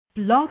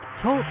Blog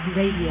Talk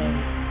Radio.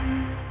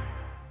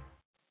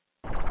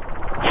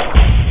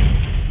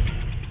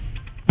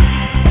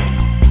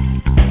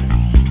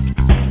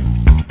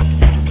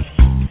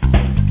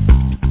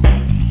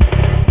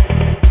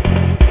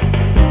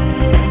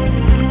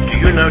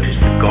 Notice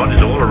that God is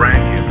all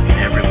around you, in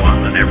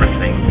everyone and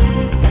everything.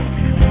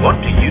 What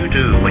do you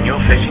do when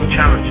you're facing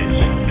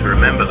challenges to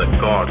remember that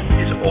God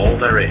is all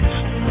there is?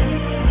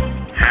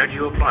 How do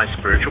you apply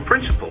spiritual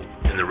principle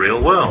in the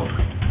real world?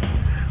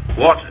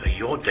 What are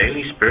your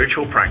daily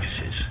spiritual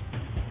practices?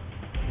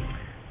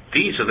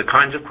 These are the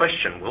kinds of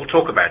questions we'll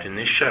talk about in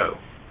this show.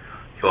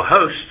 Your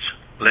hosts,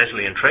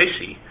 Lesley and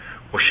Tracy,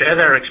 will share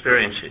their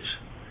experiences,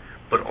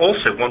 but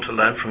also want to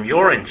learn from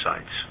your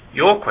insights,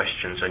 your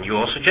questions, and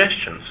your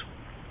suggestions.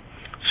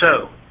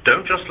 So,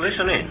 don't just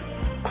listen in.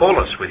 Call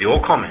us with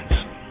your comments.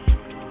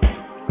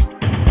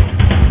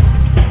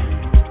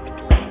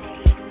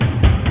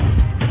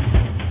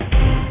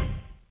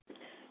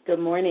 Good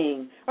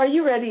morning. Are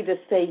you ready to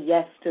say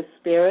yes to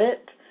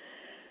Spirit?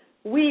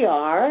 We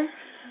are.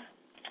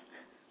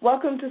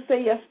 Welcome to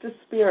Say Yes to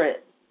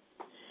Spirit.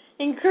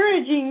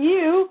 Encouraging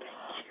you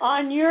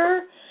on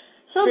your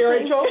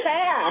spiritual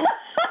path.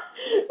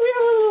 We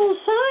have a little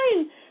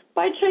sign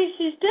by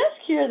Tracy's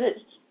desk here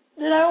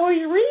that I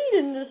always read,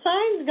 and the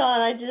sign's gone,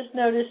 I just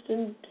noticed,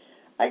 and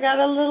I got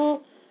a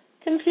little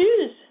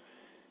confused.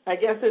 I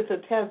guess it's a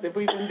test. If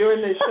we've been doing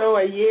this show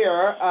a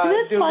year,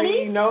 do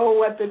funny? We know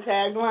what the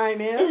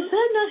tagline is? Is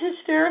that not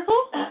hysterical?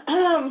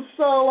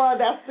 So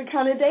that's the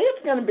kind of day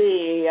it's going to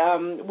be.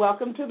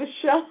 Welcome to the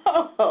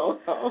show.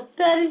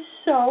 That is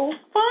so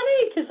funny,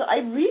 because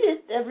I read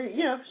it every,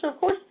 so of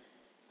course,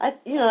 I've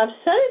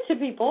said it to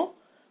people,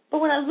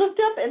 but when I looked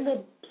up and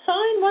the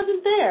sign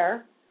wasn't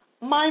there,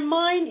 my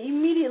mind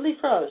immediately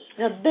froze.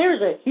 Now,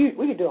 there's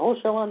we could do a whole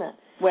show on that.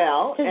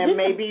 Well, and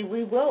maybe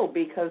we will,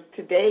 because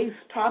today's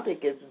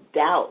topic is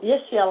doubt. Yes,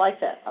 I like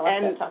that. I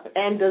like that topic.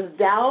 And does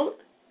doubt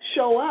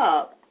show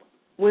up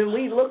when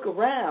we look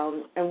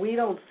around and we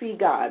don't see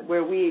God,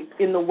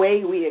 in the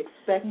way we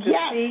expect to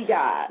see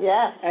God?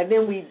 Yes. And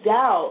then we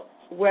doubt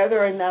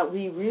whether or not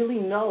we really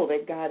know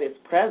that God is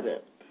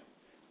present.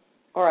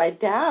 Or I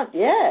doubt,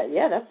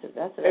 that's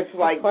a it's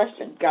like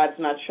question. God's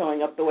not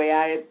showing up the way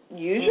I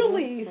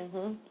usually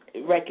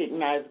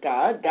recognize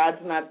God.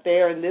 God's not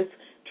there in this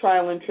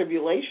trial and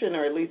tribulation,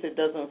 or at least it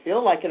doesn't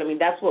feel like it. I mean,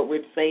 that's what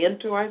we're saying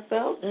to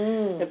ourselves.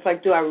 It's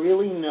like, do I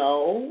really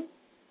know?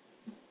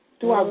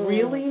 Do I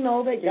really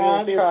know that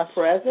God is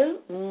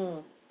present?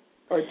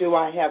 Or do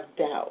I have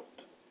doubt?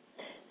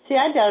 See,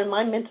 I doubted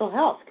my mental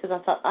health because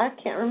I thought, I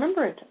can't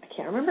remember it. I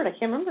can't remember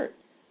it.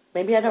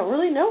 Maybe I don't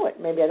really know it.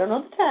 Maybe I don't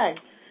know the tag.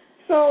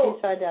 So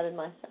I doubted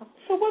myself.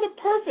 So what a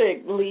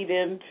perfect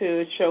lead-in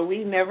to a show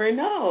we never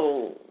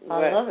know.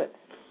 I love it.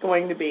 It's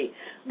going to be.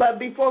 But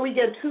before we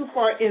get too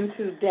far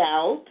into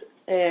doubt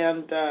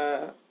and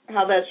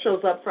how that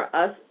shows up for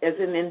us as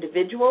an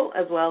individual,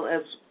 as well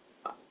as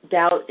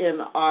doubt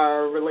in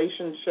our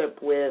relationship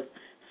with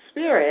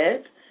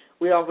Spirit,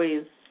 we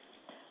always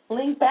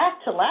link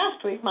back to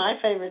last week, my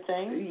favorite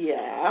thing.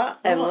 Yeah,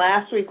 and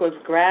last week was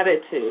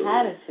gratitude.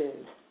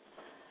 Gratitude.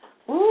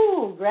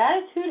 Ooh,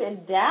 gratitude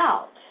and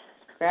doubt.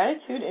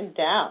 Gratitude and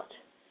doubt.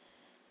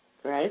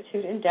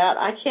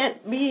 I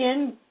can't be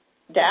in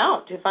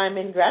doubt if I'm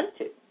in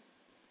gratitude.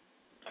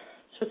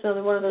 So it's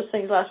another one of those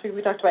things last week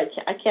we talked about.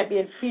 I can't be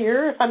in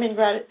fear if I'm in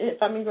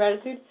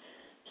gratitude.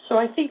 So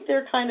I think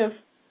they're kind of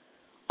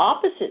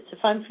opposites. If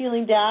I'm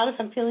feeling doubt, if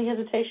I'm feeling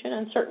hesitation,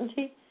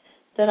 uncertainty,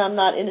 then I'm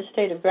not in a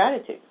state of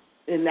gratitude.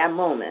 In that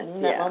moment.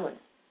 And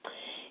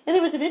it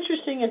was an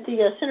interesting, at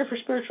the Center for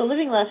Spiritual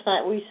Living last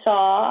night, we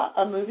saw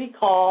a movie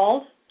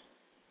called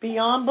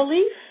Beyond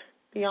Belief.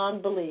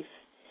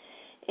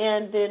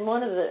 And in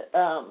one of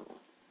the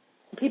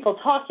people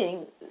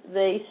talking,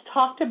 they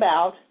talked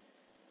about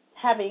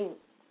having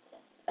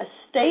a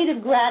state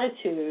of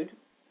gratitude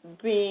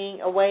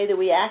being a way that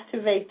we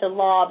activate the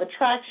law of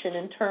attraction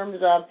in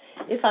terms of,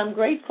 if I'm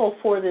grateful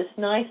for this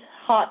nice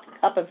hot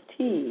cup of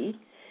tea,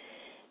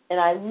 and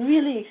I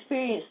really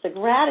experience the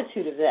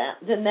gratitude of that,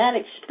 then that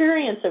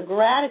experience of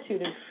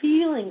gratitude and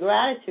feeling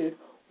gratitude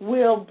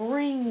will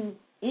bring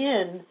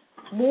in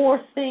more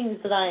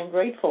things that I am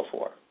grateful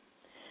for.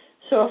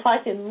 So if I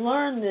can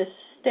learn this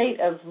state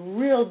of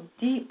real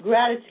deep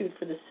gratitude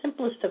for the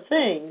simplest of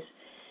things,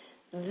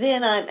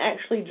 then I'm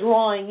actually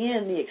drawing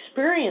in the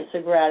experience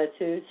of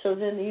gratitude, so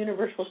then the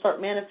universe will start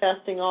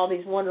manifesting all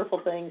these wonderful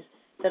things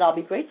that I'll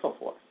be grateful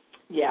for.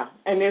 Yeah,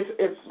 and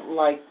it's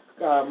like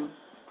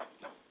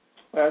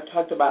what I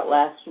talked about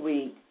last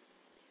week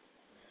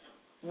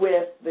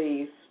with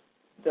the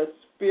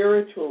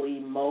spiritual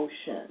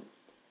emotion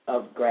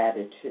of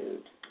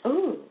gratitude.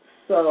 Ooh.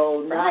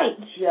 So right.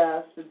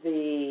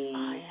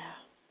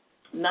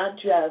 not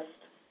just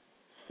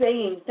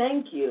saying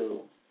thank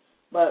you,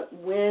 but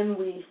when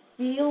we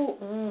feel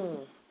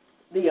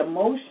the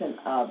emotion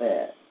of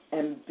it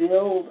and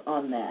build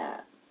on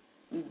that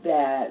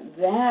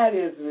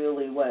is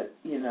really what,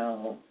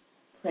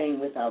 praying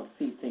without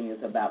ceasing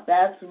is about.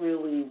 That's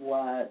really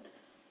what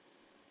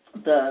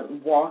the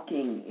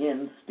walking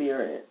in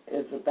spirit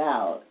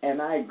about.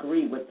 And I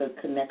agree with the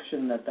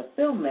connection that the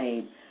film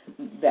made,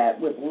 that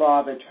with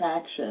law of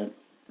attraction,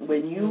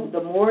 when you,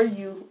 the more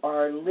you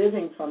are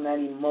living from that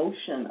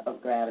emotion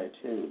of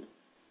gratitude,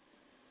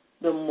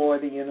 the more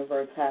the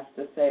universe has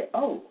to say,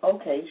 oh,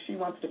 okay, she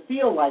wants to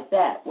feel like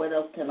that. What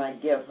else can I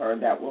give her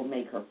that will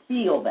make her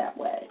feel that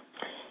way?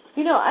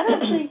 You know, I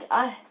don't think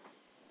I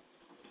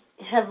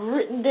have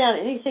written down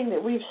anything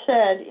that we've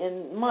said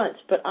in months,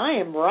 but I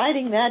am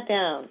writing that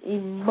down.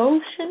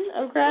 Emotion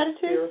of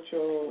gratitude.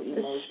 Spiritual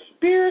emotion. The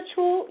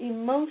spiritual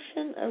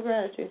emotion of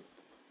gratitude.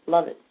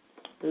 Love it.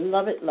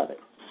 Love it, love it.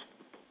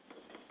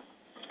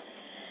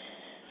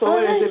 So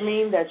what does it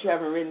mean that you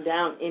haven't written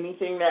down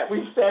anything that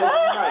we've said?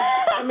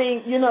 I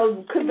mean, you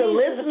know, could the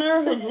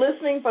listener who's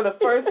listening for the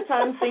first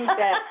time think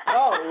that,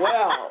 oh,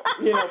 well,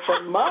 you know,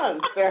 for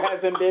months there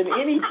hasn't been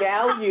any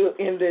value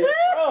in this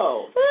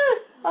show?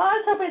 I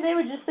was hoping they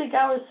would just think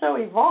I was so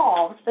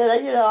evolved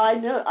that, you know,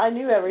 I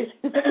knew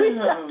everything.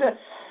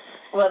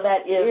 Well,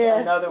 that is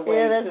another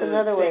way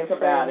to think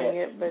about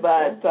it.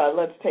 But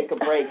let's take a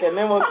break, and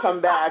then we'll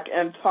come back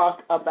and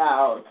talk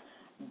about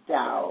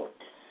doubt.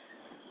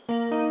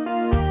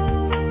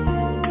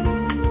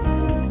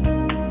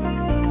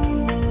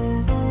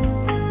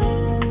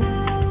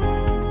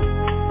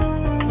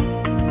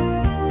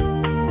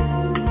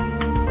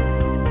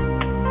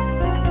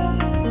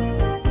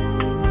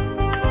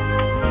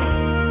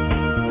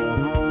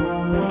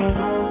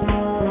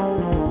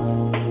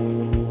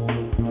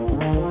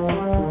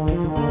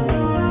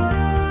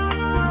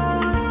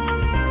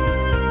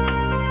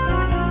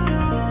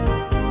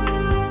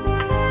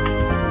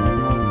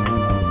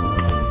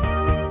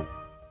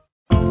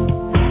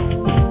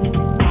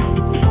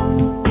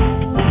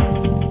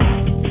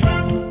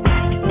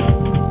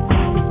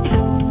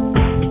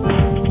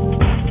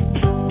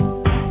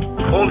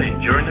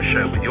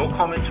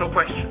 Comments or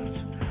questions,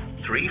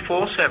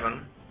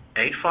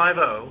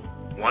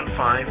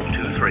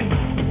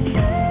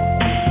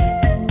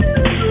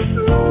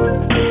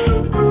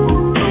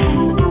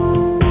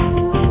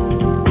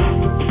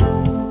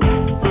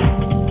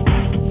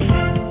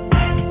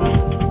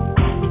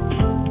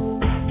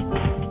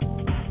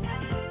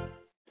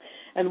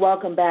 And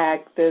welcome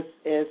back. This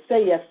is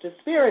Say Yes to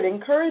Spirit,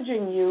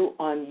 encouraging you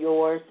on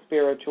your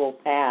spiritual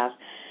path.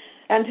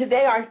 And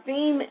today our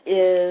theme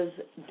is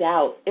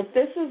doubt. If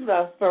this is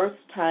the first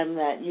time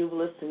that you've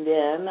listened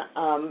in,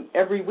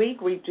 every week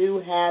we do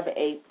have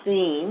a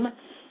theme.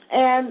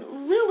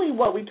 And really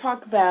what we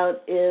talk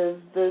about is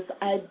this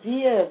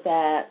idea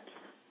that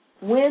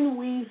when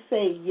we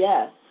say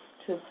yes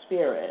to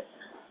Spirit,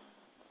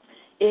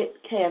 it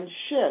can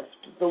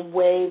shift the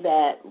way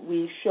that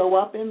we show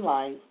up in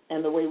life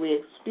and the way we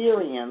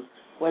experience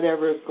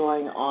whatever is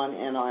going on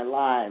in our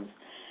lives.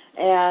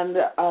 And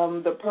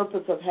the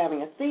purpose of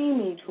having a theme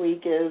each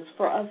week is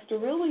for us to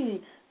really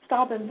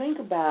stop and think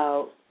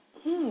about,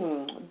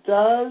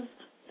 does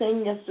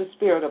saying yes to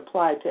Spirit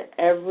apply to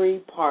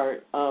every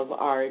part of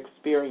our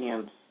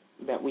experience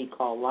that we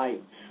call life?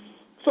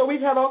 So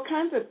we've had all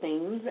kinds of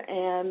themes,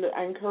 and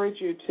I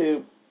encourage you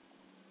to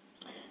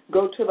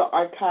go to the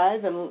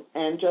archive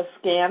and just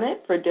scan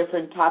it for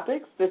different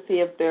topics to see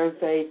if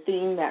there's a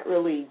theme that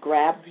really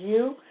grabs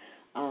you.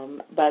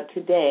 But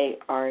today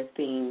our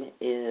theme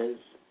is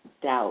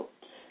doubt.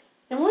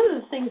 And one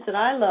of the things that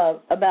I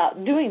love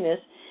about doing this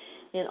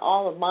in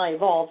all of my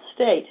evolved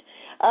state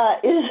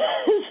is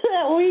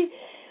that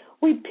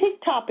we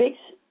pick topics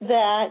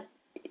that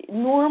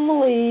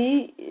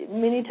normally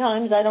many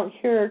times I don't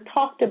hear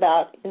talked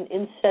about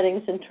in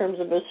settings in terms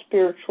of a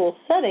spiritual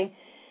setting.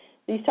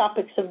 These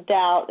topics of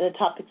doubt and the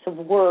topics of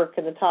work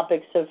and the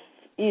topics of,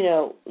 you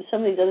know,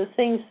 some of these other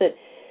things that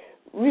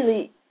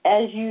really,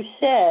 as you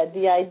said,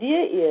 the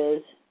idea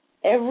is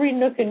every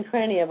nook and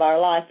cranny of our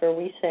life are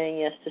we saying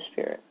yes to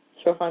Spirit.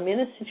 So if I'm in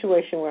a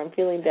situation where I'm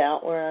feeling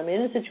doubt, where I'm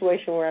in a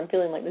situation where I'm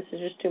feeling like this is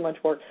just too much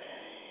work,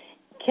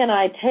 can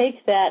I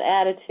take that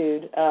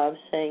attitude of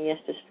saying yes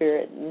to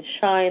Spirit and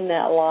shine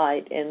that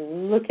light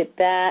and look at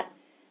that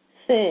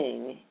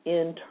thing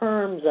in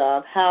terms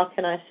of how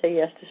can I say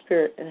yes to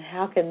Spirit and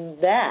how can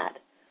that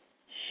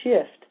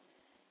shift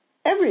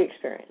every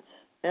experience?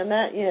 And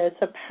that, you know,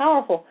 it's a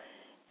powerful,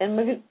 and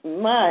look at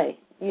my,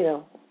 you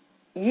know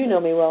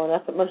me well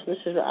enough, but most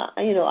listeners,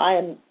 I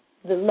am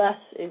the less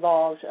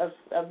evolved of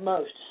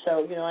most,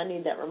 so, you know, I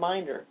need that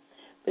reminder.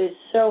 But it's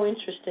so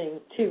interesting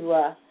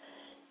to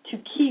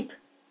keep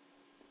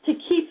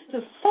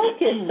the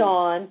focus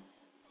on,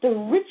 the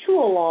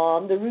ritual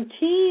on, the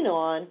routine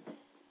on,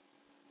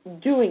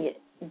 doing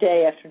it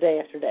day after day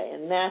after day,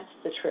 and that's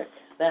the trick.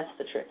 That's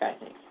the trick, I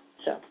think.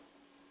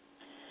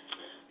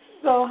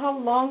 So how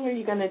long are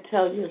you going to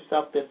tell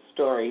yourself this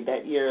story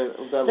that you're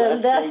the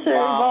less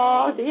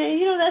evolved? Yeah,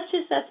 you know,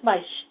 that's my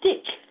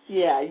shtick.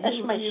 Yeah.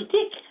 That's my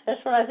shtick. That's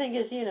what I think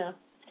is, you know,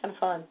 kind of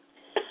fun.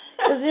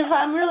 Because if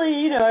I'm really,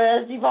 you know,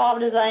 as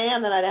evolved as I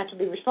am, then I'd have to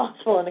be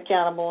responsible and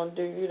accountable and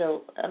do, you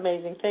know,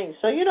 amazing things.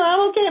 So, you know,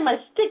 I'm okay in my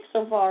stick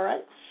so far,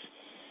 right?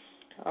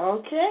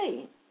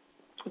 Okay.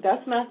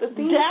 That's not the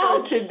theme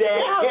for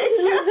today. Doubt is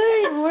the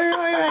thing. We're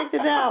back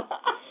to doubt.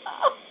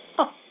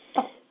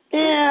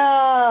 And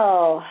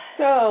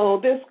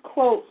this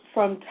quote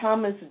from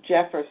Thomas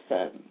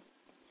Jefferson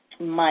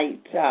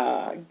might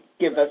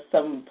give us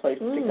some place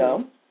to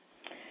go.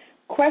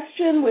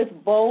 Question with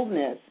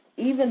boldness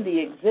even the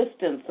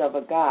existence of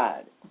a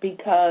God,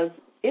 because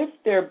if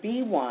there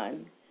be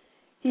one,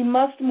 he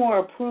must more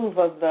approve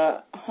of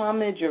the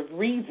homage of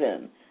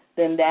reason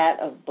than that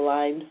of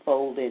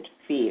blindfolded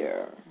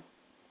fear.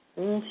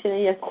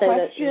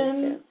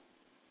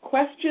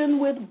 Question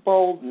with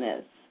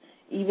boldness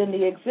even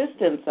the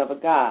existence of a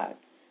God,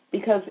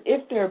 because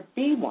if there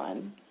be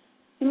one,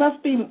 he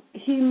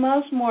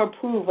must more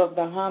approve of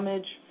the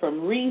homage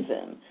from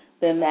reason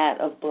than that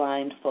of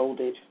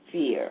blindfolded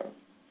fear.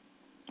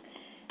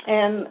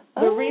 And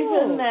the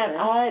reason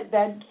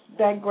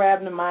that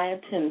grabbed my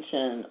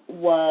attention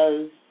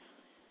was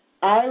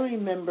I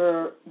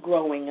remember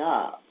growing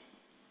up,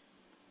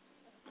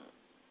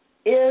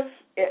 if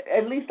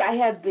at least I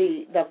had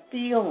the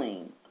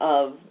feeling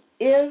of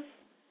if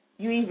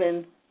you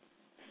even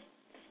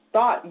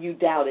thought you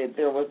doubted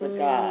there was a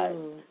God,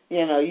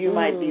 you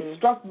might be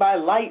struck by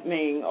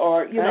lightning,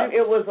 or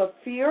it was a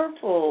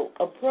fearful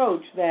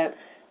approach that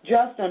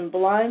just in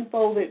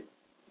blindfolded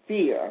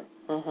fear,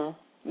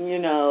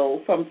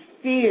 from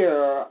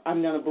fear,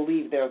 I'm going to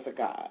believe there's a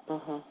God.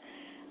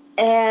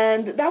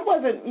 And that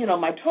wasn't,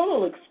 my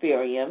total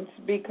experience,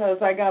 because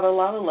I got a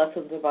lot of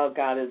lessons about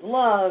God is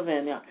love,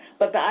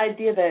 but the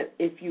idea that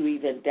if you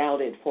even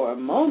doubted for a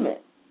moment,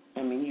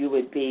 you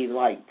would be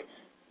like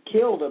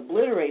killed,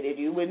 obliterated,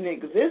 you wouldn't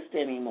exist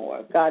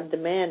anymore. God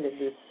demanded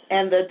this.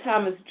 And the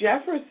Thomas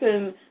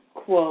Jefferson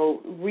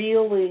quote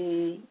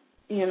really,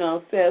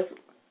 says,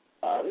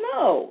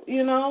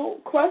 no,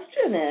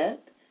 question it,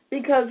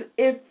 because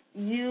if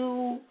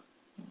you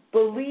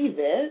believe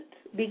it,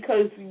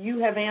 because you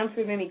have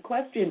answered any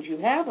questions you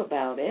have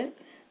about it,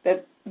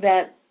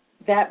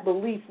 that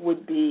belief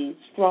would be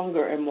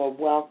stronger and more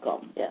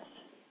welcome. Yes.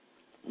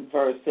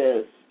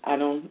 Versus I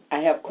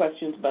have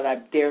questions, but I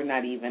dare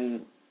not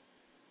even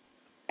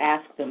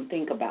ask them,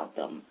 think about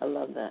them. I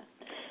love that.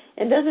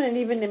 And doesn't it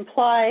even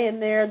imply in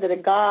there that a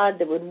God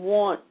that would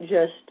want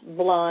just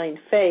blind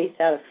faith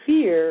out of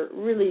fear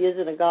really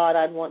isn't a God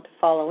I'd want to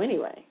follow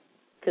anyway?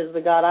 Because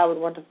the God I would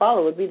want to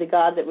follow would be the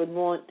God that would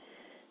want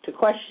to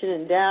question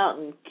and doubt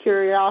and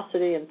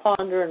curiosity and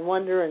ponder and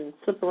wonder and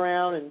flip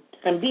around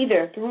and be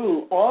there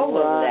through all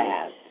of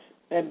that.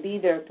 And be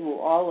there through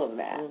all of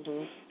that.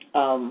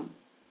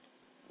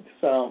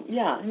 So,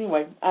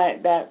 anyway,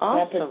 that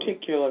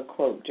particular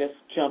quote just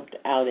jumped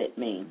out at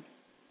me.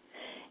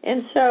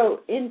 And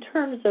so in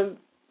terms of,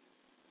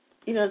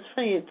 it's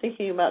funny,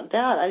 thinking about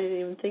doubt, I didn't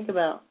even think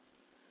about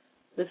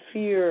the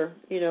fear,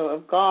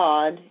 of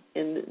God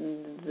and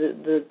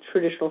the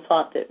traditional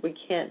thought that we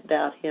can't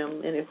doubt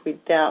him, and if we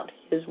doubt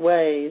his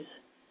ways,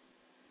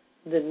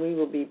 then we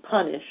will be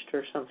punished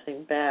or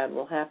something bad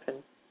will happen.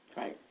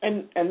 Right.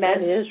 And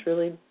that is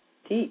really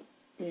deep.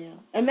 Yeah.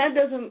 And that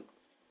doesn't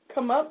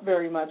come up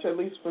very much, at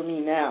least for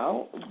me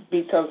now,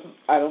 because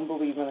I don't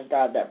believe in a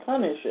God that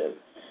punishes.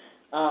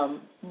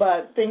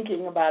 But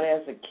thinking about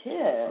it as a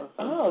kid,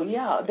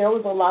 there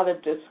was a lot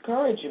of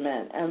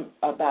discouragement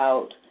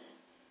about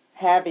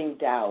having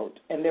doubt,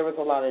 and there was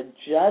a lot of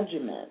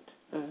judgment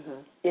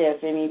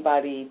if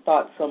anybody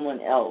thought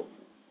someone else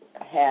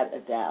had a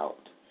doubt.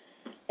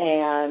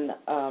 And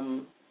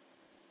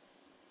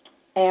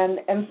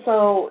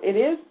so it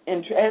is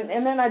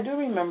and then I do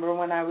remember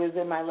when I was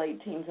in my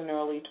late teens and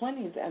early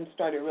 20s and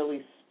started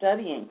really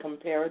studying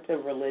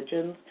comparative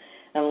religions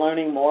and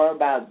learning more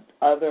about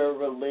other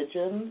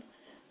religions,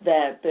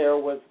 that there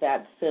was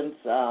that sense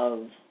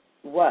of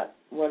what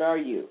are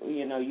you?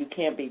 You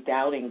can't be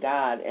doubting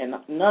God, and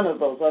none of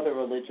those other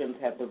religions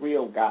have the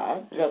real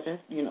God,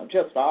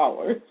 just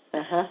ours.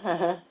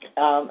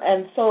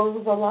 And so there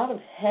was a lot of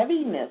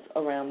heaviness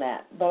around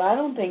that. But I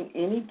don't think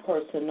any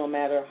person, no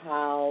matter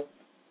how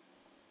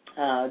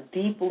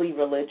deeply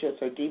religious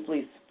or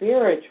deeply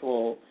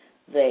spiritual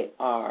they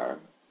are,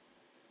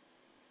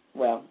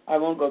 well, I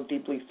won't go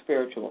deeply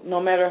spiritual. No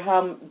matter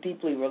how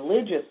deeply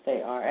religious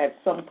they are, at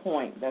some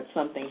point that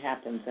something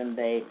happens and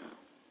they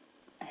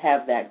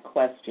have that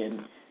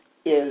question,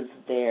 is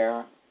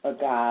there a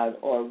God,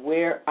 or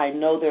where I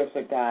know there's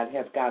a God,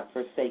 has God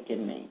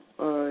forsaken me?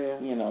 Oh,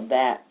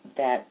 yeah.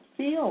 That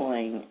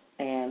feeling,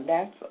 and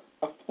that's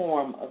a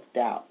form of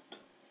doubt.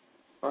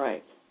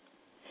 Right.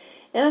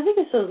 And I think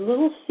it's those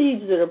little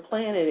seeds that are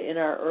planted in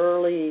our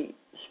early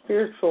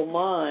spiritual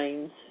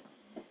minds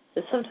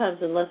that sometimes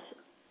unless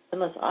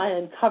I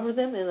uncover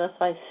them, unless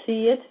I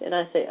see it and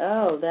I say,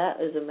 oh,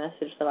 that is a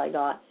message that I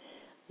got,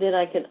 then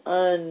I can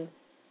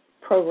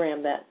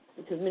unprogram that.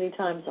 Because many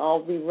times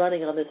I'll be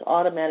running on this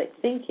automatic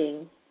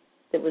thinking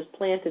that was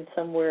planted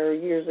somewhere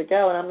years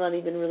ago, and I'm not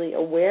even really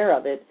aware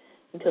of it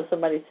until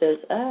somebody says,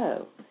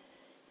 oh,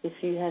 if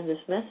you had this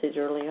message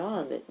early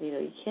on that,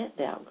 you can't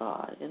doubt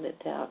God and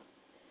that doubt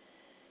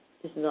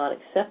is not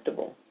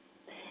acceptable.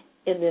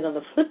 And then on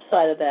the flip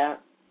side of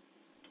that,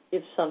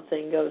 if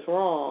something goes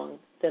wrong,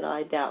 then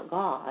I doubt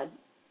God,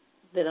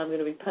 then I'm going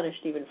to be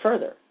punished even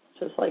further.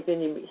 So it's like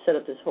then you set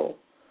up this whole,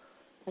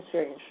 that's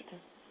very interesting.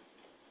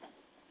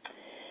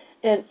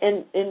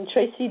 And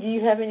Tracy, do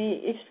you have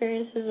any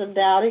experiences of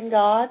doubting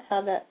God?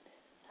 How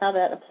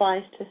that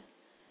applies to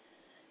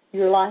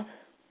your life?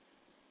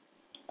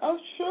 Oh,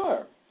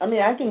 sure. I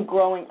mean, I think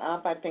growing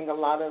up, I think a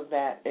lot of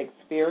that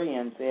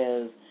experience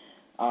is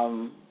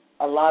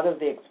a lot of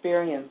the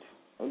experience,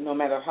 no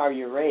matter how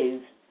you're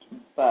raised,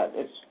 but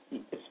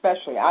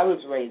especially I was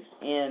raised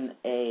in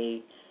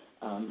a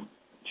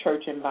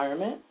church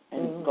environment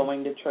and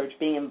going to church,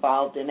 being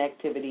involved in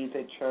activities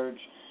at church,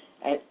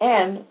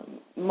 and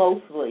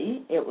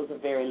mostly it was a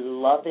very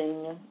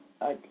loving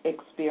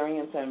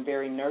experience and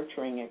very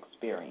nurturing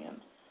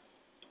experience.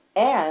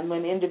 And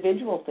when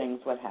individual things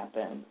would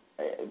happen,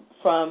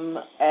 from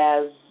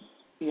as,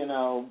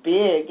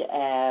 big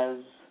as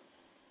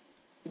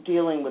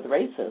dealing with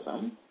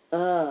racism,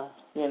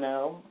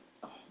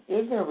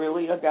 is there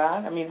really a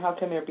God? I mean, how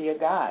can there be a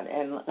God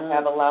and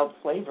have allowed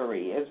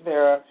slavery? Is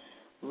there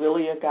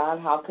really a God?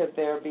 How could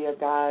there be a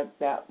God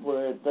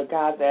the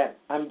God that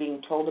I'm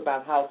being told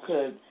about, how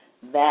could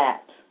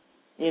that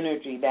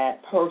energy,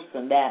 that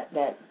person,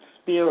 that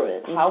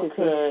spirit, how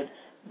could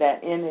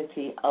that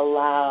entity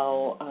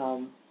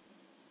allow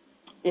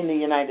in the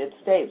United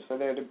States for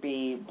there to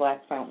be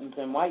black fountains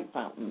and white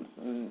fountains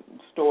and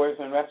stores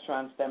and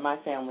restaurants that my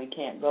family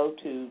can't go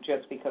to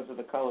just because of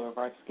the color of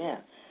our skin?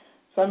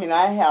 So, I mean,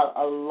 I have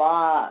a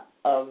lot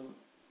of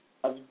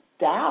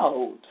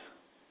doubt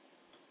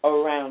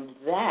around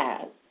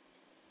that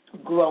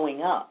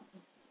growing up.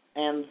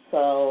 And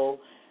so,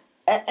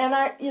 and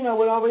I,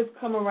 would always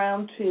come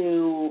around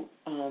to,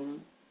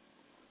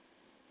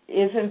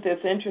 isn't this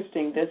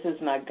interesting? This is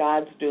not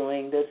God's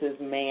doing. This is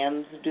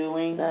man's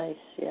doing. Nice,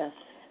 yes.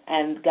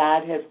 And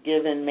God has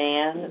given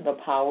man the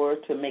power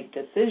to make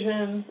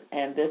decisions,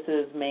 and this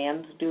is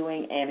man's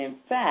doing. And, in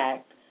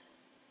fact,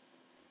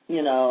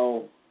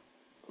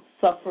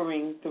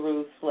 suffering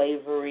through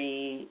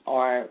slavery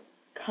or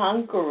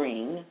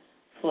conquering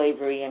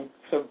slavery and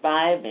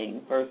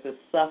surviving versus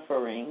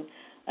suffering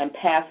and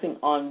passing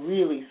on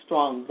really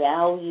strong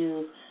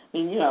values. I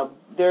mean,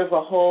 there's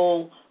a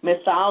whole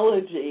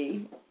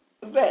mythology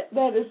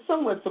that is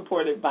somewhat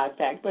supported by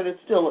fact, but it's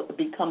still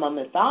become a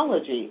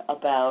mythology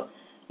about,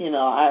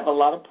 I have a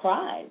lot of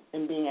pride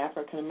in being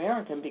African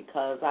American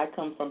because I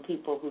come from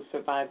people who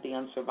survived the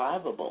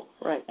unsurvivable,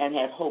 right, and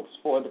had hopes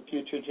for the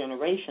future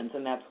generations,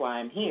 and that's why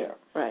I'm here.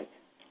 Right.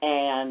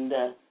 And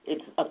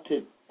it's up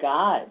to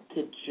God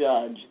to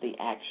judge the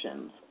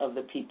actions of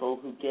the people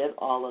who did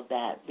all of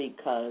that,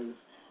 because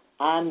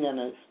I'm going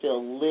to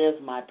still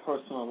live my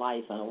personal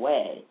life in a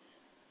way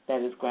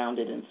that is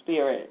grounded in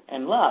spirit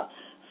and love.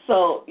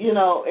 So,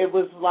 it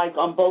was like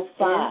on both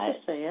sides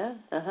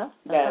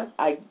that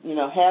I,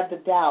 had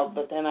the doubt,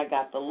 but then I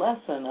got the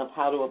lesson of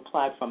how to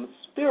apply from a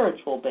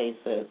spiritual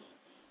basis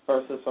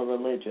versus a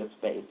religious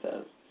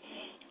basis.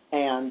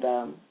 And,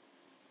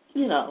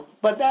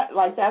 but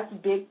that's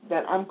big,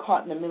 that I'm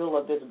caught in the middle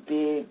of this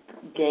big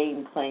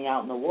game playing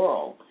out in the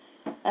world.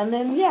 And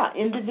then,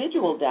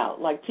 individual doubt,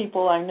 like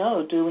people I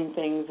know doing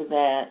things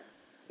that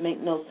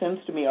make no sense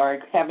to me or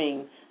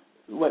having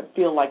what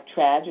feel like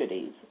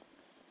tragedies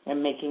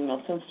and making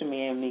no sense to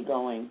me, and me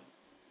going,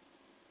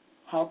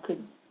 how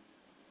could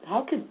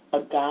a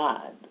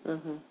God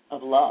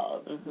of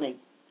love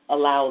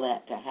allow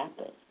that to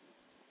happen?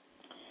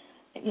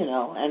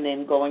 And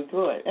then going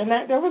through it. And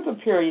there was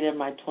a period in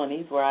my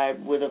 20s where I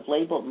would have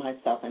labeled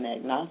myself an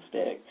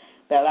agnostic,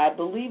 that I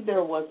believe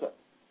there was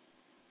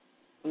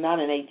not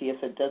an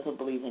atheist that doesn't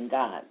believe in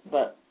God,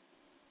 but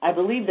I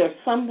believe there's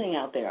something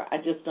out there. I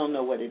just don't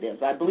know what it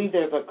is. I believe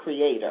there's a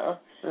creator.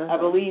 I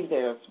believe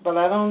but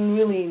I don't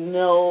really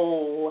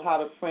know how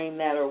to frame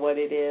that or what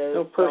it is.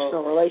 No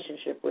personal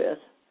relationship with.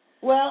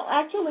 Well,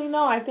 actually,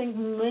 no. I think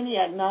many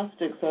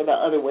agnostics are the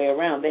other way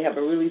around. They have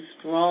a really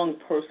strong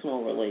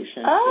personal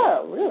relationship.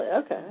 Oh, really?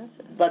 Okay.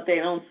 But they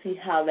don't see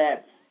how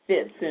that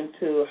fits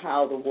into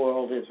how the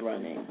world is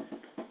running.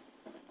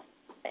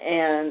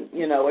 And,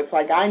 it's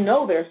like I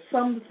know there's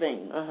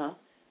something.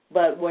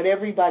 But what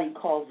everybody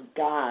calls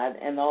God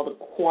and all the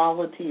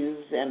qualities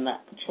and the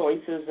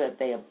choices that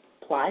they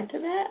apply to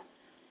that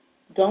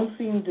don't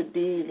seem to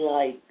be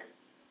like,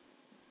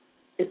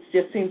 it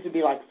just seems to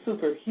be like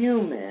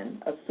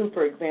superhuman, a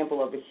super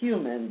example of a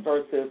human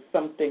versus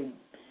something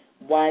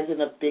wise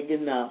enough, big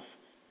enough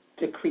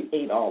to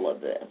create all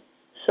of this.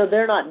 So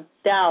they're not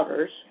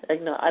doubters. I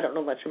don't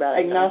know much about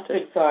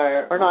agnostics.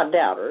 Agnostics are not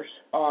doubters.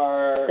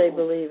 They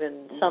believe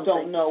in something.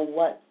 Don't know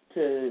what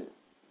to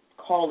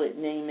call it,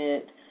 name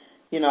it.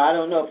 I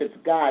don't know if it's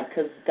God,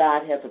 because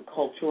God has a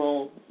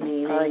cultural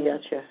meaning. I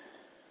gotcha.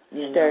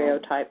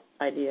 Stereotype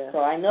idea. So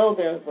I know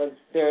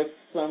there's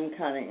some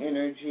kind of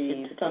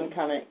energy, some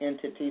kind of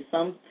entity,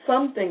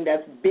 something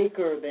that's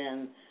bigger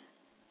than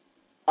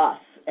us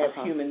as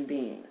human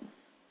beings.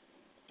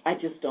 I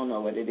just don't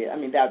know what it is. I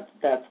mean,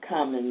 that's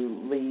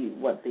commonly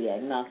where the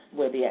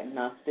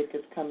agnostic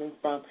is coming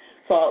from.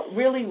 So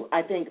really,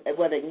 I think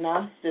what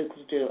agnostics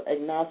do,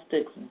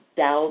 agnostics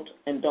doubt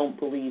and don't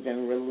believe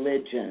in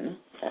religion.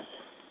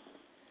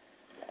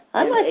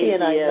 I might be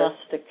an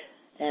agnostic.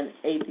 And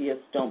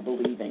atheists don't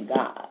believe in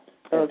God,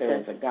 that there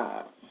is a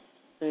God.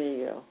 There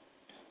you go.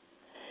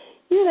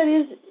 That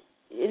is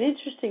an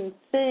interesting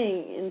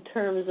thing in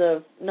terms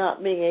of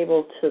not being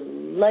able to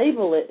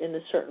label it in a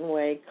certain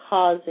way,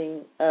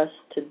 causing us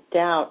to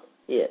doubt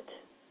it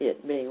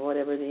being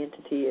whatever the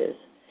entity is.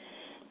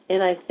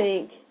 And I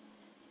think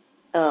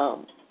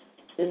in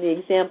the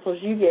examples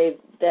you gave,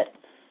 that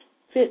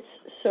fits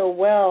so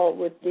well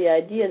with the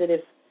idea that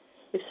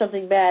if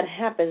something bad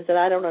happens that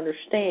I don't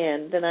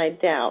understand, then I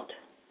doubt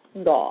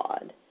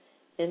God.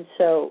 And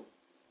so,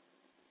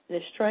 in a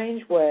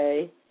strange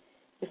way,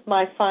 if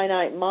my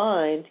finite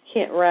mind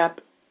can't wrap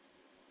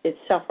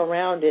itself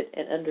around it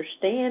and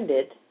understand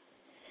it,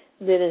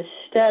 then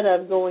instead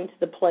of going to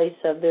the place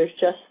of there's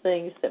just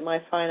things that my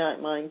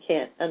finite mind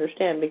can't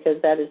understand because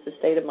that is the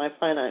state of my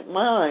finite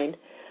mind,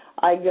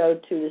 I go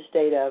to the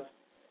state of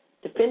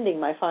defending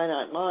my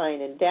finite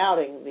mind and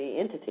doubting the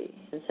entity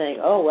and saying,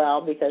 oh,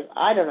 well, because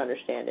I don't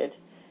understand it,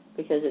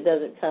 because it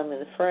doesn't come in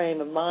the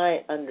frame of my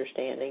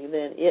understanding,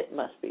 then it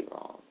must be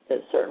wrong.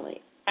 Because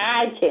certainly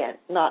I can't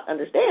not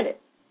understand it.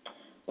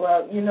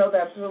 Well,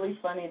 that's really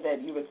funny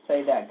that you would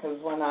say that,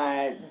 because when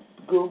I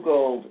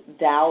Googled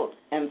doubt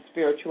and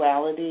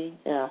spirituality,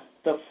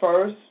 the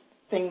first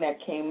thing that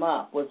came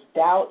up was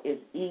doubt is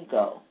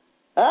ego.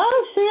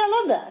 Oh, see,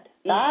 I love that.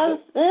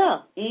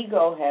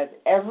 Ego has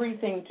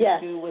everything to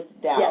do with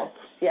doubt.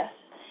 Yes.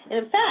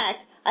 And in fact,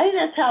 I think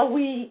that's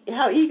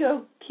how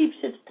ego keeps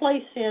its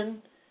place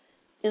in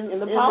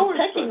the power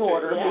pecking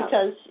order. Yeah.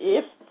 Because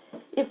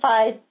if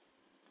I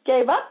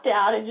gave up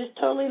doubt and just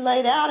totally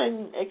laid out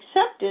and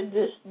accepted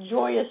this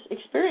joyous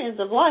experience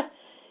of life,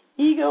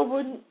 ego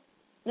wouldn't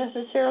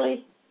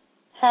necessarily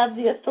have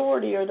the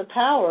authority or the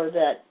power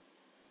that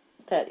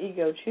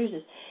ego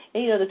chooses.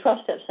 And, the 12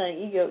 steps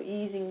saying ego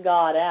easing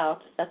God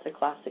out, that's a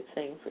classic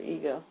thing for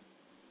ego.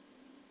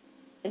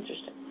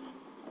 Interesting.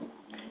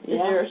 Is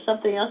there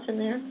something else in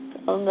there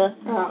on the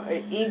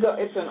ego?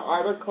 It's an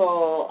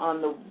article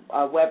on the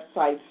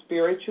website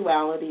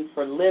Spirituality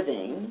for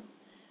Living,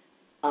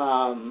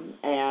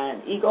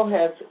 and ego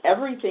has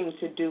everything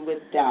to do with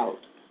doubt.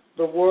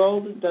 The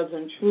world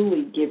doesn't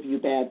truly give you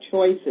bad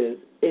choices;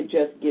 it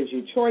just gives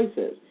you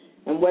choices,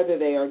 and whether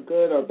they are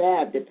good or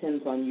bad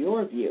depends on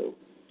your view,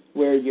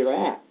 where you're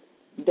at.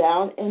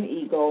 Doubt and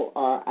ego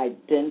are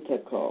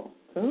identical.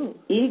 Ooh.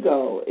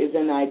 Ego is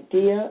an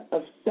idea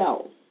of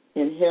self,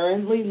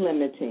 inherently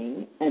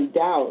limiting, and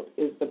doubt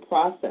is the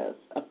process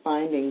of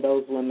finding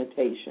those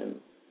limitations.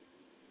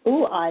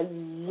 Ooh, I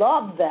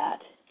love that.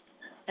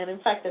 And in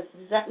fact, that's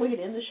exactly it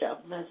in the show.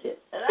 That's it.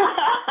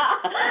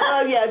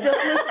 Oh yeah,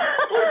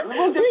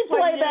 we'll just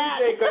play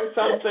music or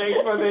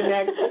something for the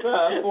next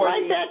 40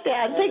 Write that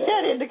down. Take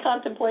that into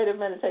contemplative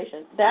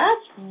meditation.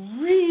 That's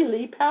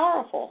really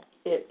powerful.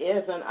 It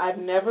is, and I've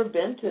never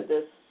been to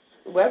this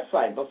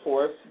website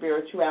before,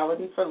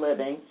 Spirituality for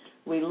Living.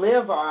 We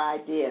live our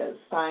ideas,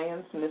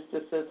 science,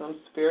 mysticism,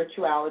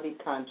 spirituality,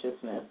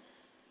 consciousness.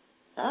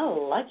 I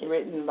like it.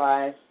 Written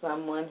by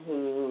someone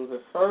who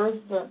refers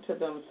to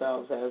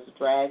themselves as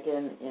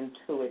Dragon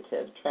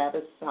Intuitive.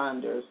 Travis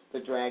Saunders,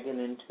 the Dragon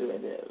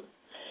Intuitive.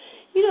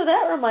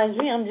 That reminds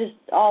me, I'm just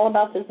all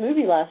about this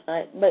movie last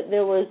night, but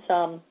there was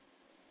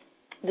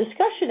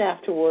discussion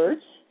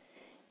afterwards,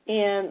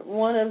 and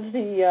one of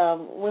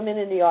the women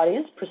in the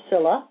audience,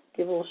 Priscilla,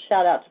 give a little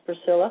shout-out to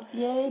Priscilla.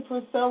 Yay,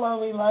 Priscilla,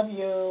 we love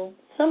you.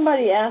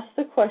 Somebody asked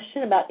the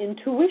question about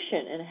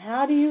intuition, and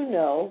how do you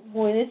know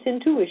when it's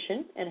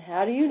intuition, and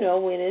how do you know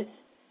when it's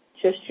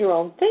just your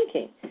own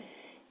thinking?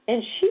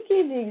 And she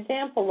gave the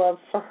example of,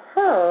 for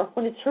her,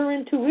 when it's her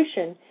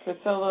intuition.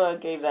 Priscilla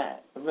gave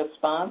that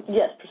response?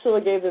 Yes, Priscilla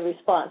gave the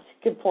response.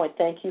 Good point.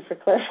 Thank you for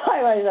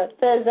clarifying that.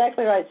 That's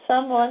exactly right.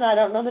 Someone, I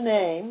don't know the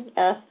name,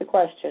 asked the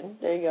question.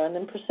 There you go. And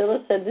then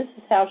Priscilla said this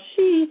is how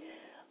she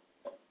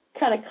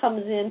kind of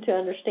comes into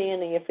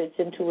understanding if it's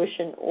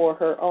intuition or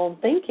her own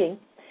thinking.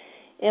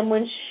 And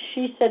when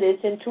she said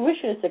it's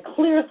intuition, it's a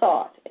clear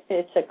thought.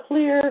 It's a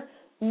clear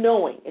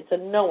knowing. It's a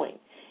knowing.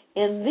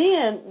 And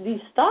then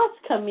these thoughts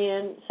come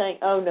in saying,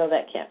 oh, no,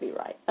 that can't be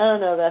right. Oh,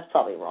 no, that's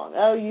probably wrong.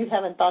 Oh, you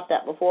haven't thought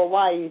that before.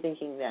 Why are you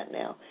thinking that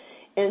now?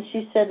 And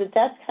she said that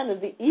that's kind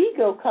of the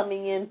ego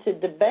coming in to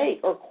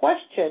debate or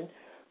question,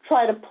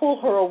 try to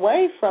pull her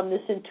away from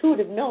this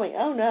intuitive knowing,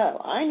 oh,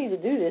 no, I need to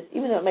do this,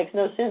 even though it makes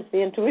no sense.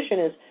 The intuition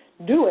is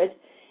do it.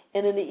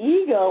 And then the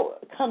ego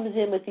comes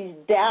in with these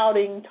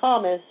doubting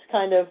Thomas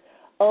kind of,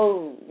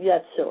 oh,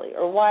 that's silly,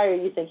 or why are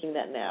you thinking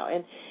that now?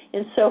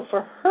 And so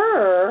for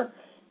her,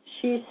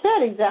 she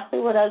said exactly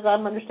what, as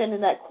I'm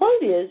understanding that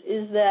quote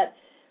is that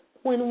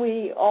when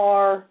we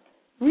are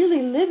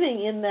really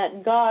living in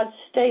that God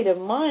state of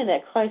mind,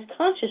 that Christ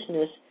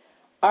consciousness,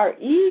 our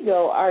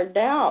ego, our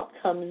doubt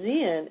comes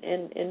in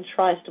and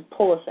tries to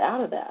pull us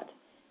out of that.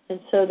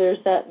 And so there's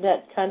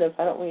that kind of,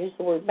 I don't want to use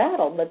the word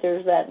battle, but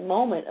there's that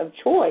moment of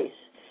choice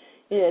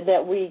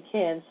that we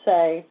can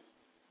say,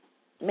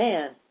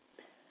 man,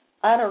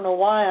 I don't know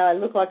why I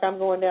look like I'm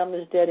going down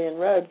this dead-end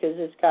road because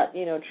it's got,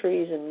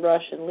 trees and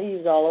brush and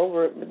leaves all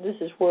over it, but this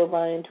is where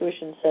my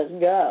intuition says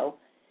go.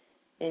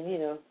 And,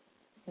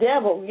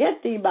 devil,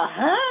 get thee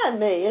behind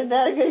me. Isn't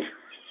that a good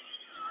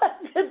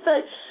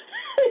thing?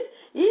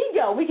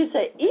 ego. We can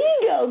say,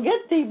 ego,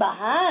 get thee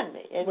behind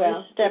me, and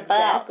just step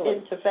out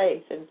into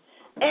faith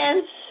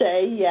and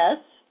say yes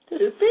to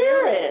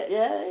Spirit.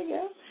 Yeah, there you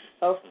go.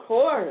 Of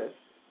course.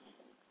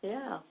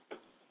 Yeah.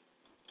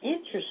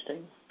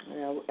 Interesting.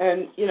 Yeah.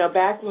 And,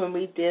 back when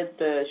we did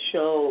the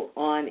show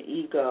on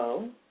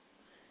ego,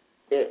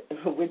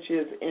 which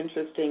is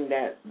interesting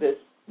that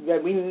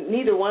we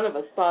neither one of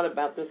us thought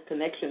about this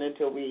connection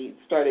until we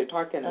started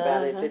talking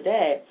about it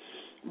today.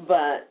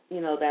 But,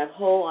 that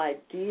whole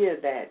idea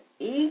that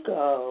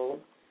ego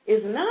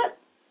is not,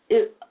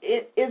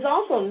 it is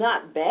also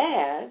not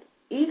bad.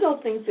 Ego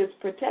thinks it's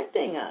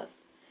protecting us.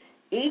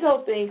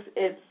 Ego thinks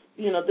it's,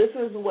 this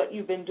is what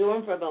you've been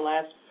doing for the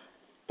last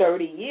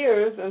 30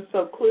 years, and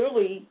so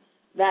clearly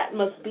that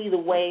must be the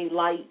way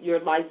your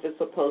life is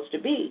supposed to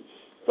be.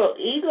 So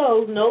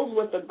ego knows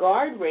what the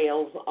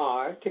guardrails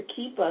are to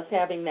keep us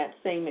having that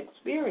same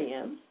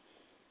experience,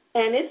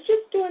 and it's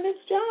just doing its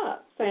job,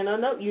 saying, "Oh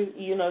no,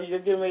 you're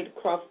getting ready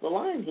to cross the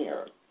line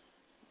here.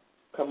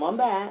 Come on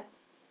back."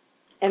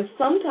 And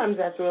sometimes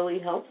that's really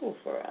helpful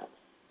for us,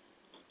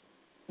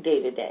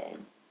 day to day,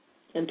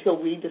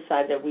 until we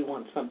decide that we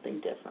want something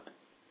different.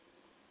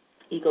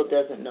 Ego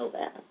doesn't know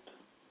that.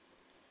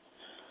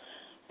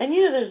 And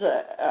there's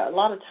a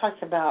lot of talk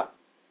about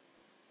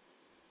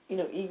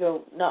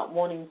ego not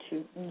wanting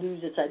to lose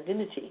its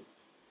identity,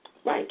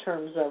 right? In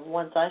terms of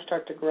once I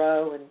start to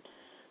grow and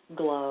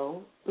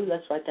glow,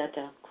 let's write that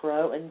down,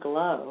 grow and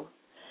glow,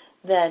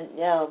 then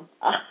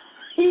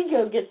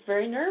ego gets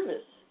very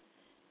nervous.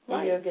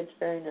 Right. Ego gets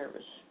very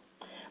nervous.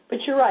 But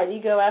you're right,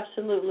 ego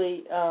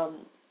absolutely,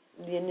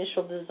 the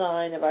initial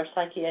design of our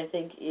psyche, I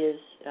think, is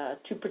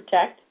to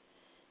protect,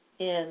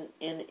 and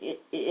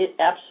it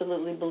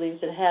absolutely believes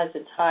it has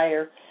its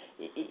higher,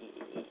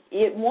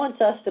 it wants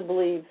us to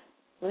believe,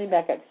 let me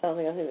back up because I don't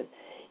think I'll say this.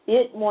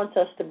 It wants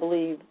us to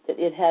believe that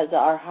it has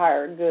our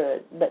higher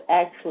good, but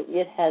actually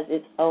it has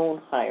its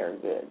own higher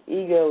good.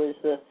 Ego is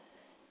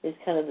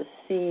kind of the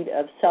seed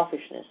of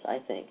selfishness, I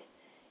think.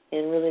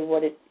 And really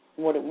what it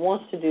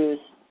wants to do is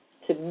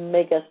to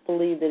make us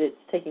believe that it's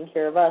taking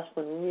care of us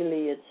when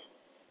really it's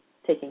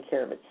taking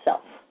care of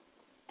itself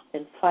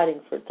and fighting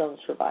for its own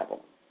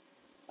survival.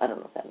 I don't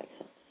know if that makes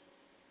sense.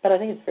 But I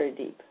think it's very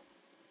deep,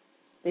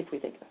 if we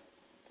think of it.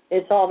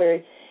 It's all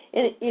very,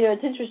 and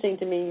it's interesting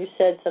to me, you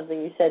said something,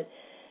 you said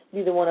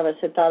neither one of us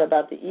had thought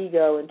about the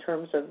ego in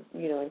terms of,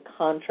 in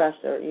contrast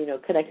or,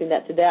 connecting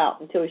that to doubt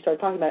until we started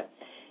talking about it.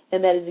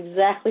 And that is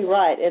exactly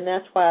right. And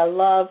that's why I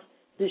love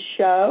the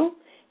show,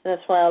 and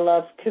that's why I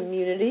love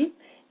community,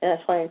 and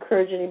that's why I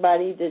encourage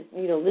anybody that,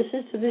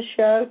 listens to this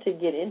show to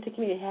get into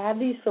community, have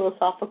these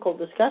philosophical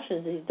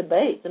discussions, these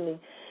debates. I mean,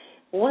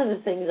 one of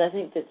the things I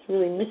think that's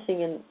really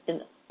missing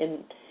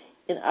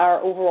in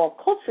our overall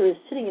culture is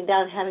sitting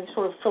down and having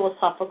sort of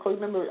philosophical.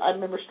 I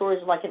remember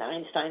stories of like in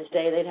Einstein's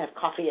day, they'd have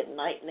coffee at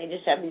night and they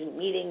just have these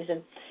meetings,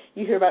 and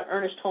you hear about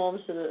Ernest Holmes,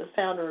 the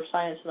founder of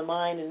Science of the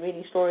Mind, and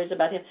reading stories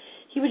about him.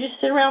 He would just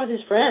sit around with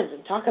his friends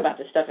and talk about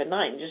this stuff at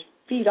night and just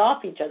feed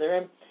off each other.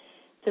 And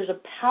there's a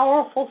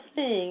powerful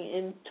thing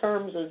in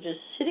terms of just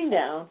sitting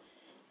down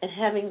and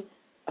having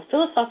a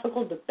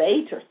philosophical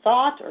debate or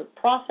thought or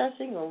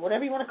processing or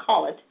whatever you want to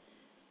call it,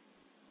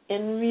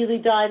 and really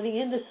diving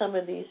into some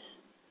of these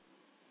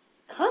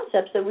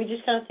concepts that we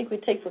just kind of think we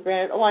take for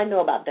granted. Oh, I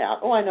know about doubt.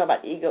 Oh, I know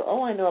about ego.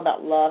 Oh, I know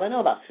about love. I know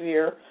about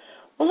fear.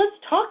 Well, let's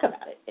talk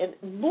about it.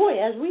 And, boy,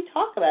 as we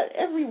talk about it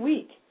every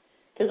week,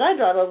 because I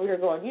drive over here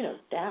going,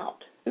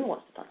 doubt. Who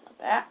wants to talk about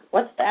that?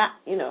 What's that?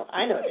 I know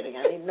everything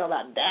I need to know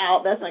about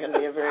doubt. That's not going to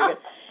be a very good.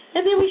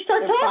 And then we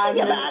start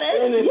talking about it.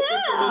 And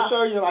I'm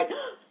sure you're like,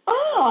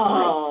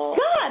 oh,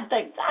 my God,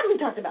 thank God we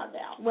talked about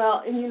doubt.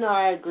 Well, and,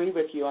 I agree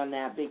with you on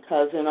that,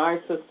 because in our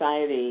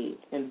society,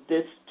 in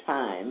this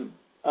time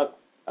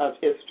of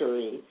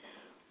history,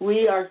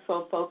 we are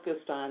so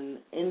focused on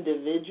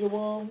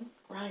individual,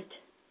 right?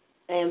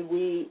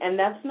 And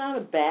that's not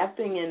a bad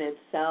thing in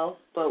itself,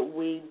 but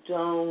we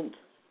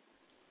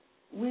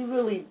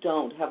really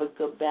don't have a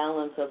good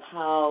balance of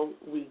how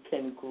we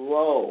can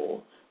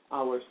grow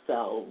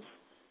ourselves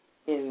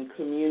in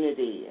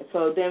community.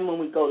 So then when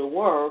we go to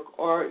work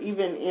or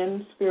even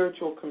in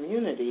spiritual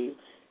communities,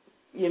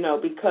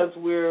 because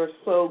we're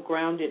so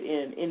grounded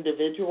in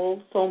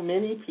individuals, so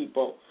many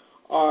people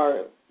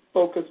are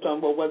focused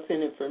on, well, what's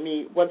in it for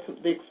me? What's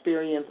the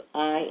experience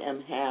I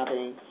am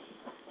having?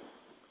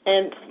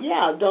 And,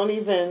 don't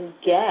even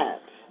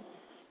get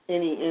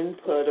any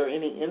input or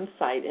any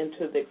insight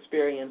into the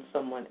experience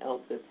someone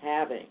else is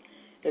having.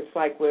 It's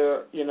like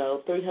we're,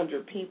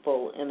 300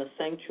 people in a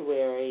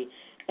sanctuary,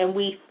 and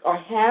we are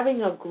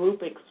having a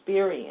group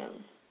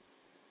experience.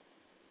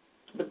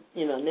 But,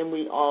 and then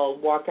we all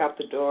walk out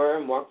the door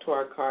and walk to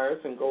our cars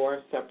and go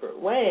our separate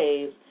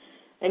ways.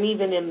 And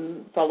even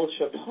in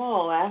Fellowship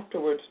Hall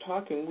afterwards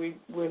talking,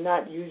 we're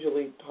not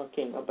usually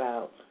talking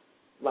about,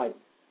 like,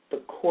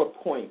 the core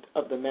point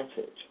of the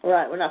message.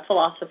 Right, we're not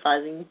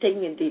philosophizing,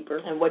 taking it deeper.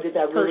 And what did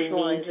that really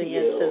mean to you?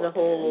 Personalizing it to the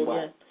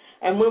whole,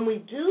 And when we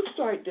do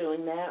start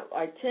doing that,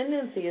 our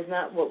tendency is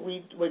not what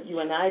you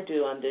and I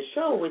do on this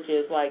show, which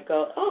is like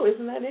go, oh,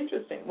 isn't that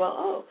interesting? Well,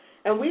 oh.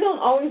 And we don't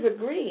always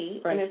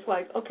agree, and it's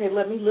like, okay,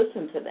 let me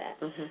listen to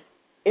that. Mm-hmm.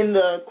 In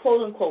the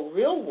quote-unquote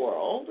real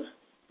world,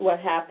 what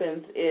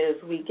happens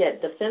is we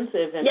get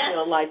defensive and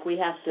feel like we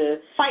have to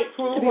fight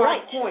prove to be our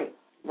right. point.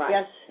 Right.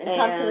 Yes, and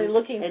constantly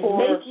looking and for...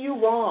 make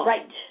you wrong.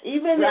 Right.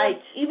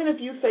 Even if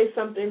you say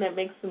something that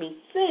makes me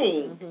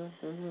think,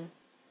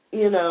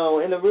 you know,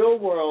 in the real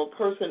world,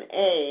 person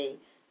A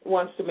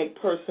wants to make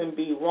person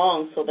B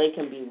wrong so they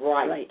can be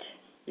right. Right.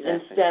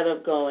 Instead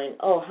of going,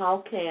 oh,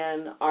 how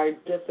can our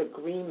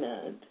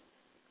disagreement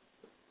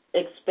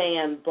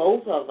expand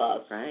both of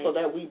us so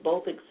that we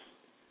both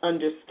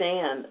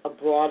understand a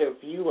broader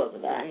view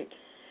of that. Right.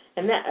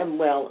 And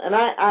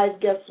I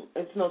guess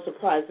it's no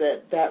surprise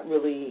that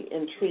really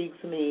intrigues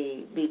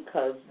me,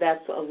 because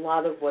that's a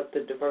lot of what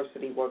the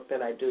diversity work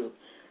that I do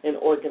in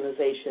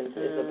organizations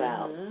is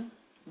about.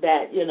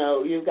 That, you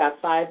know, you've got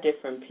 5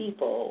 different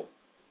people.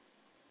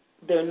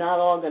 They're not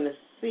all going to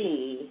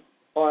see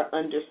or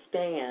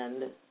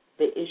understand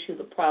the issue,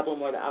 the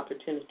problem, or the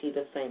opportunity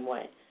the same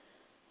way.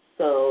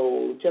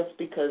 So just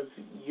because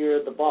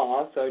you're the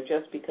boss, or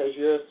just because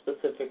you're a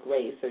specific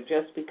race, or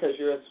just because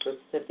you're a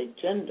specific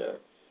gender,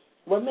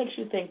 what makes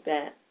you think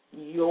that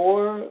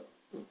your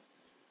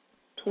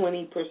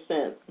 20%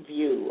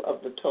 view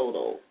of the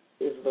total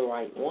is the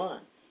right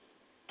one?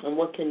 And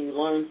what can you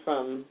learn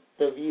from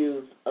the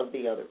views of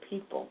the other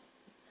people?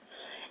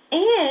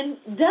 And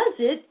does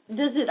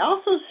it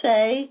also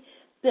say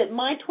that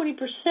my 20%,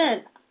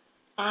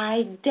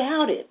 I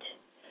doubt it,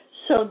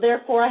 so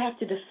therefore I have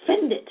to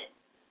defend it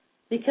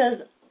because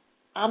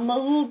I'm a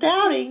little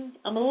doubting,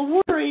 I'm a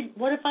little worried.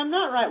 What if I'm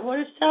not right? What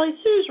if Sally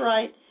Sue's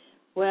right?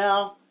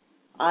 Well,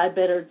 I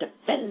better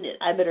defend it.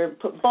 I better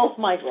put both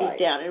my feet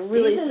down and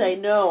really say,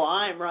 no,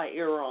 I'm right,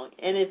 you're wrong.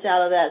 And it's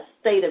out of that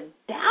state of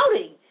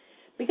doubting.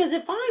 Because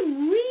if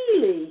I'm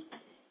really,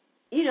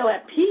 you know,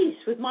 at peace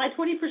with my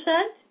 20%,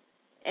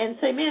 and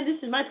say, man,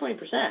 this is my 20%.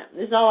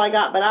 This is all I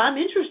got. But I'm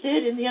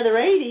interested in the other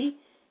 80,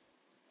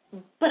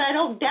 but I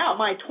don't doubt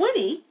my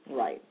 20.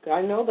 Right.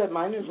 I know that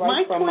mine is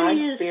right from my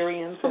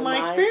experience. From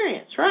my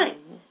experience, right.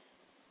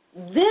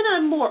 Mm-hmm. Then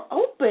I'm more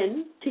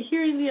open to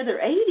hearing the other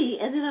 80,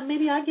 and then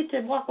maybe I get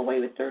to walk away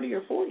with 30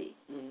 or 40.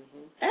 Mm-hmm.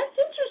 That's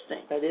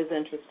interesting. That is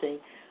interesting.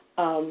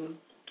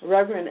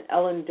 Reverend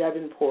Ellen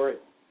Davenport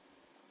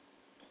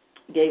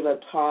gave a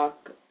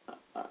talk,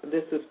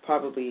 this is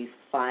probably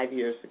 5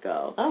 years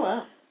ago. Oh,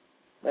 wow.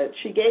 But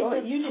she gave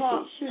this Unity.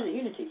 talk. She was at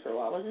Unity for a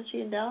while, wasn't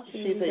she, in Dallas?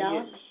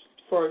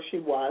 She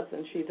was,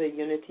 and she's a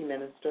Unity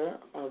minister,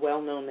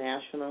 well-known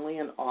nationally,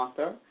 an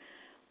author.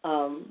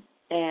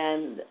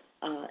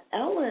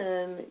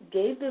 Ellen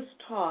gave this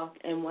talk,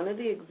 and one of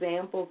the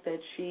examples that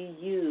she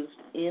used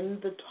in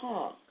the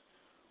talk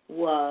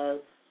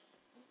was,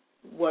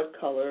 what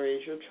color is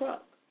your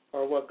truck,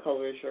 or what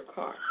color is your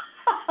car?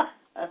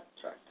 That's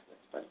truck.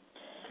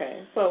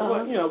 Okay, so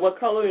what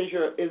color is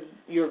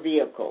your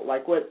vehicle?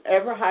 Like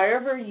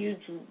however you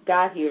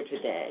got here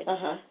today,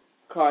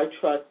 car,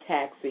 truck,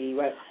 taxi,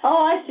 right?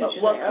 Oh, I see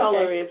what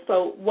color is?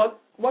 So what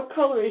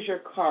color is your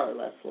car,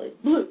 Lesley?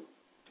 Blue.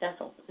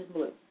 Ethel is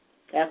blue.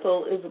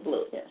 Ethel is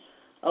blue. Yes.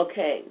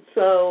 Okay,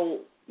 so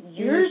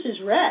yours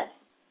is red.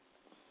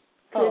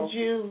 Could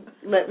you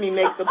let me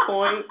make the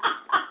point?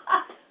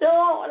 No,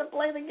 I want to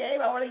play the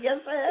game. I want to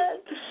guess ahead.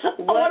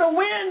 I want to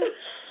win.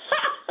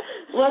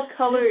 What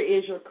color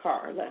is your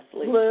car,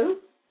 Lesley? Blue.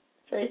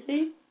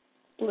 Tracy?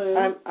 Blue.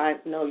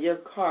 No, your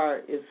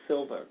car is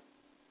silver.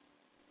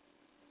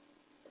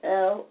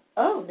 Oh,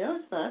 no,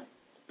 it's not.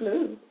 It's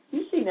blue.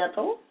 You've seen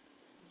Ethel.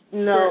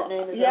 No. Her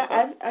name is yeah,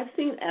 Ethel. I've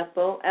seen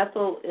Ethel.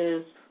 Ethel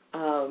is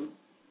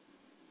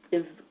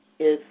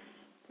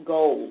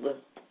gold,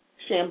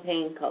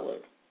 champagne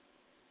colored.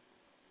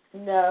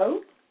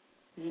 No.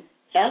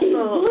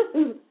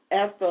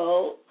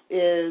 Ethel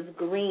is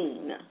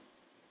green.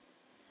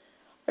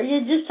 Are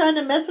you just trying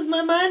to mess with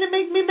my mind and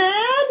make me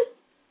mad?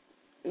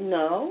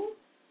 No.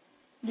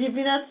 Have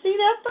you not seen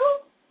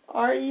Ethel?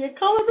 Are you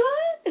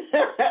colorblind?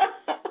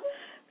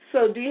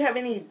 So do you have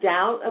any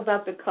doubt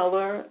about the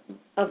color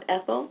of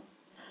Ethel?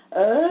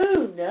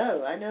 Oh,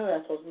 no. I know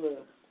Ethel's blue.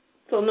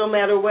 So no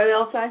matter what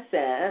else I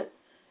said,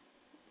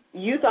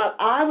 you thought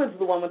I was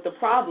the one with the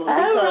problem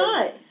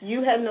because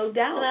you had no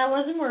doubt. And I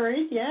wasn't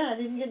worried. Yeah, I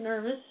didn't get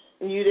nervous.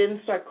 You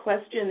didn't start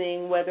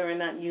questioning whether or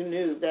not you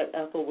knew that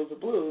Ethel was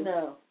blue.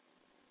 No.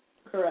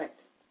 Correct.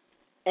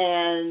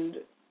 And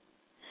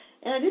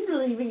I didn't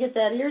really even get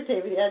that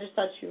irritated. I just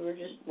thought you were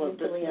just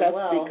mentally that's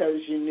unwell. That's because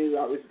you knew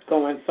I was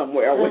going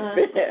somewhere with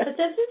it. But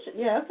that's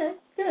interesting. Yeah, okay,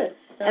 good.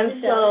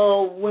 And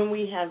so when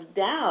we have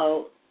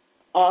doubt,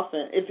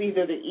 often it's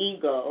either the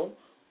ego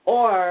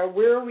or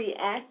we're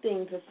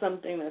reacting to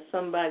something that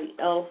somebody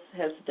else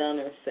has done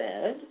or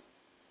said.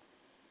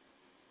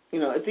 You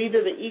know, it's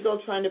either the ego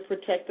trying to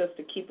protect us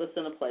to keep us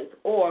in a place,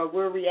 or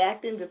we're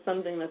reacting to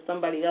something that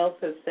somebody else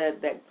has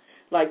said that,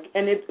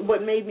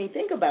 what made me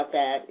think about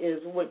that is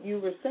what you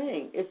were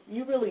saying. If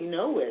you really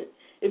know it,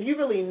 if you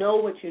really know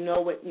what you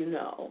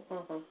know,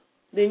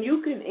 then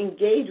you can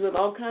engage with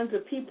all kinds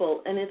of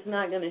people, and it's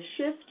not going to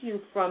shift you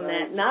from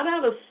that, not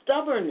out of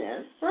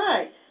stubbornness,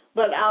 right,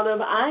 but out of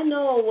I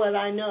know what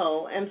I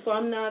know, and so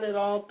I'm not at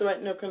all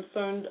threatened or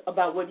concerned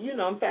about what you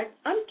know. In fact,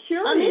 I'm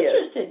curious. I'm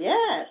interested,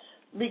 yes.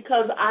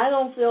 Because I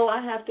don't feel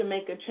I have to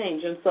make a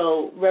change. And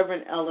so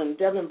Reverend Ellen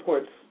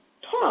Davenport's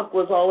talk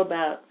was all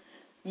about,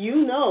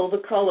 you know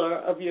the color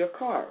of your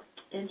car.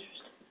 Interesting.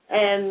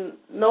 And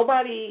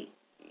nobody,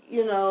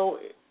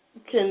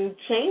 can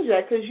change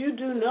that because you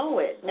do know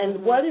it. Mm-hmm.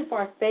 And what if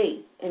our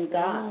faith in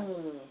God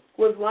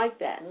was like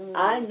that?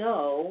 I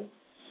know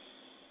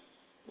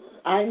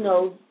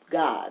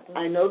God.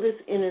 I know this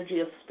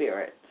energy of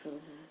spirit.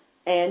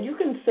 And you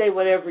can say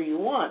whatever you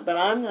want, but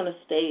I'm going to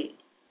stay,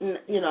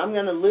 I'm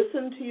going to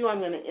listen to you. I'm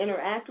going to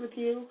interact with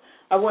you.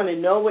 I want to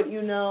know what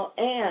you know,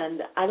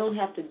 and I don't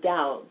have to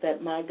doubt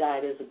that my God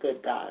is a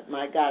good God.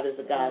 My God is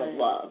a God of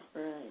love.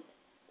 Right.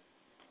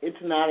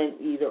 It's not an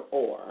either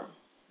or.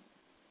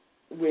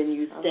 When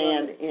you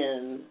stand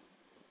in,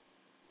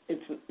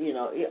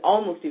 it's,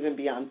 almost even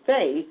beyond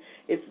faith,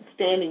 it's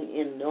standing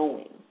in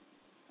knowing.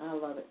 I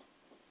love it.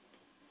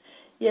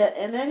 Yeah,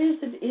 and that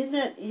isn't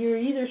that you're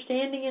either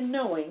standing in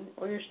knowing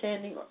or you're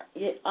standing,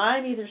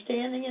 I'm either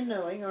standing in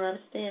knowing or I'm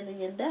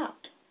standing in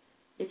doubt,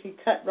 if you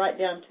cut right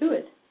down to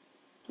it.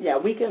 Yeah,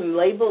 we can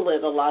label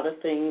it a lot of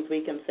things.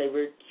 We can say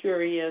we're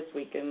curious.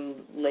 We can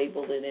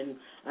label it in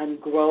I'm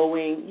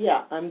growing.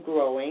 Yeah, I'm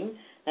growing.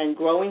 And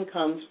growing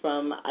comes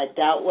from I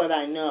doubt what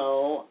I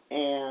know,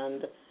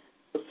 and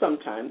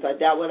sometimes I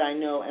doubt what I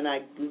know and I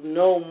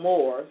know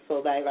more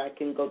so that I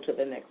can go to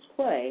the next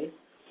place.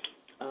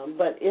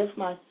 But if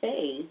my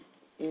faith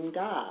in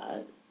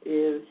God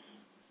is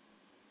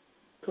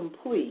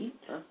complete,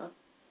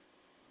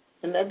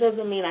 and that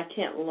doesn't mean I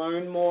can't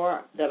learn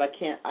more, that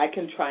I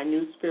can try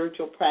new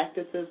spiritual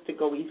practices to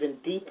go even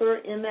deeper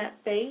in that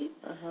faith.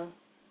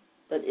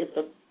 But if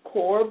the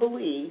core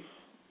belief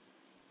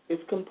is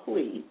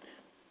complete,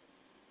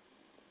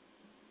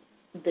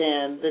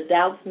 then the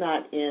doubt's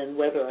not in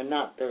whether or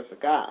not there's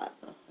a God.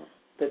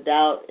 The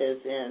doubt is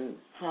in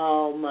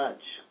how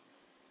much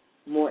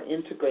more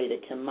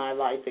integrated can my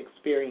life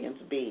experience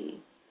be.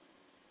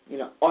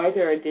 Are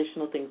there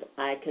additional things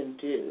I can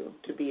do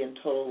to be in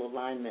total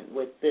alignment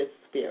with this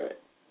spirit?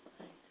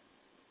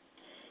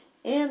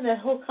 And that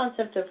whole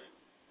concept of,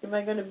 am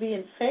I going to be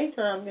in faith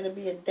or I'm going to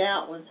be in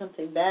doubt when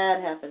something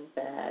bad happens,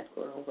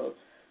 quote unquote,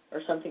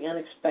 or something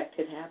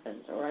unexpected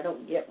happens, or I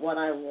don't get what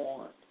I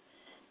want.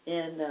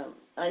 And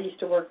I used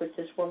to work with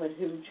this woman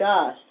who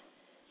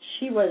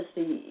she was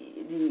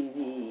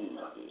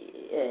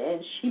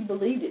and she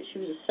believed it. She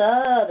was a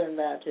Southern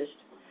Baptist.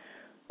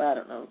 I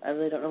don't know. I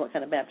really don't know what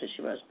kind of Baptist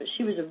she was, but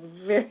she was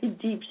a very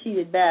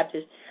deep-seated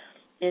Baptist,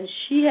 and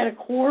she had a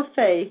core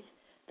faith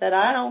that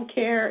I don't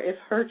care if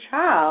her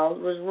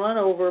child was run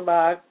over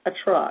by a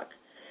truck.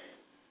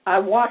 I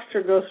watched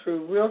her go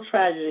through real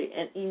tragedy,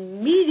 and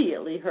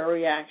immediately her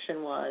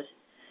reaction was,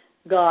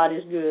 God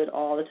is good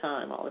all the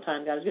time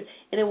God is good.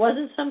 And it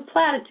wasn't some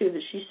platitude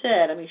that she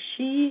said. I mean,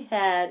 she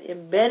had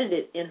embedded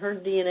it in her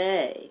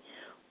DNA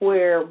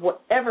where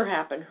whatever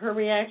happened, her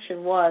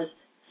reaction was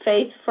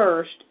faith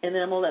first, and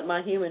then I'm going to let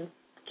my human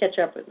catch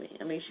up with me.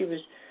 I mean, she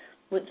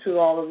went through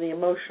all of the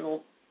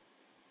emotional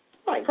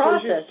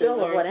processes of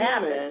what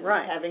happened.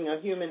 Right. Having a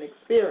human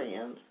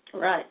experience.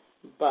 Right.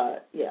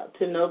 But, yeah,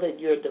 to know that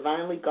you're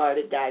divinely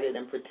guarded, guided,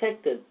 and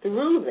protected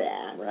through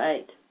that.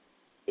 Right.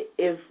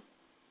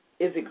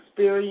 Is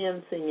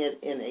experiencing it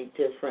in a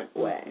different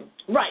way.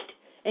 Right.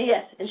 And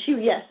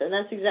and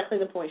that's exactly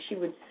the point.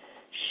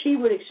 She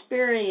would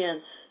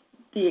experience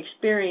the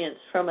experience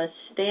from a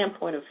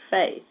standpoint of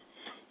faith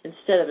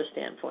instead of a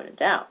standpoint of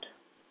doubt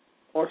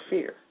or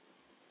fear.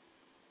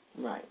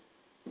 Right.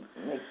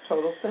 Makes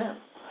total sense.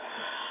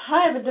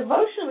 I have a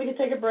devotion we can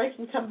take a break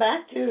and come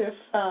back to if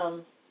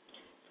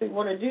we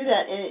want to do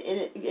that.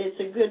 And it's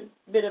a good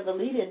bit of a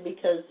lead-in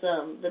because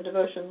the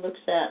devotion looks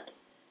at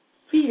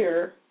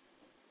fear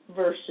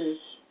versus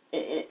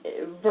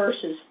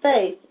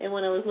faith. And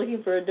when I was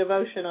looking for a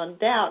devotion on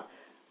doubt,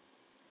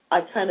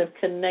 I kind of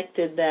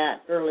connected that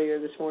earlier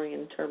this morning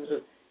in terms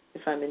of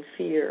if I'm in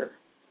fear,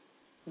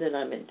 then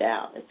I'm in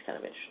doubt. It's kind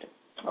of interesting.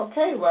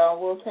 Okay, well,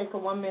 we'll take a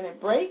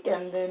 1-minute break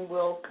and then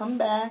we'll come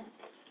back.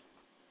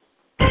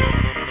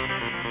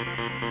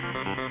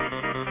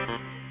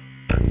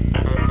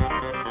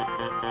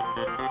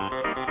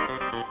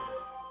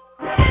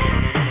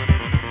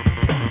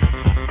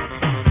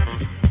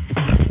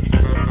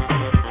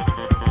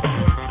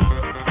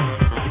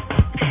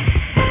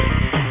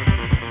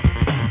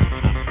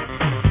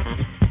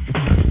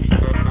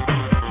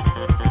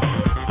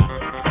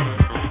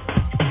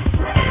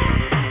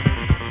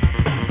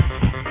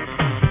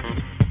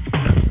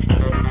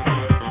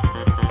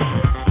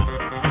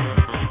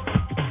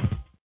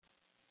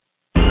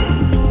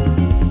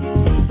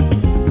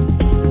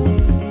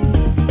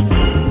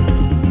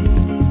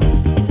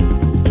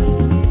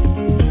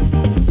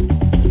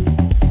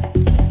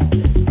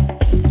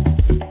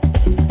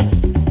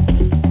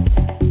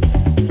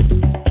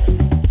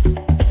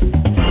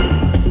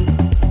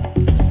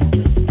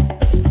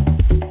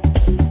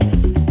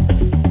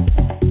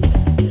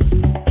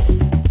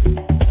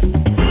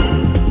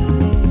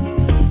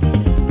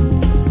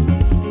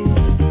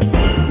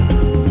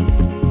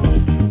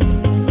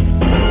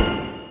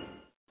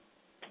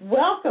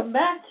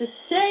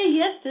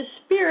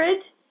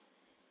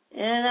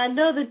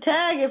 know the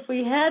tag, if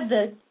we had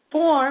the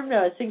form,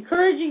 no, it's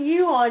encouraging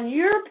you on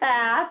your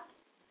path.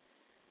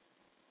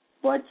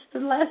 What's the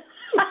lesson?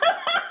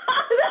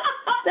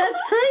 That's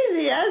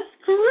crazy. That's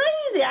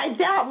crazy. I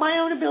doubt my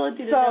own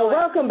ability to know So it.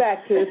 welcome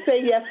back to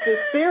Say Yes to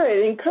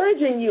Spirit,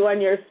 encouraging you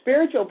on your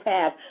spiritual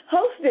path,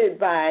 hosted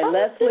by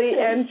Lesley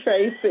and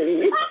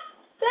Tracy.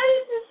 That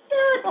is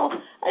hysterical.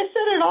 I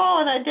said it all,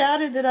 and I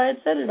doubted that I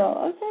had said it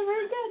all. Okay,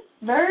 very good.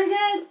 Very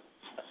good.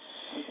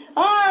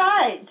 All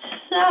right.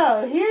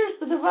 So here's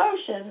the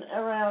devotion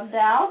around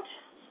doubt.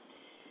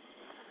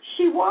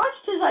 She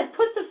watched as I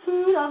put the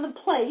food on the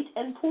plate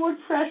and poured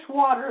fresh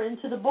water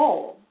into the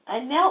bowl. I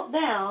knelt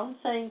down,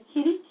 saying,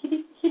 "Kitty,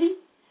 kitty, kitty."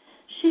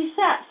 She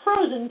sat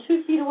frozen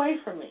 2 feet away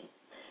from me.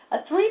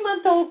 A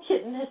 3-month-old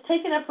kitten has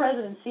taken up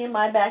residency in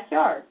my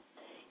backyard.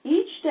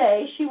 Each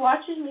day she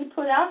watches me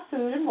put out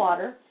food and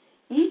water.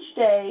 Each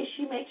day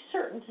she makes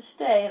certain to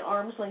stay an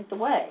arm's length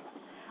away.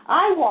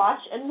 I watch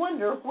and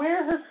wonder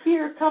where her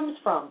fear comes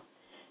from.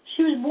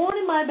 She was born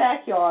in my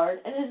backyard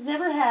and has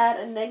never had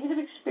a negative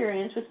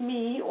experience with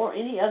me or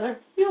any other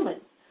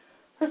human.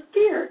 Her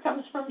fear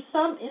comes from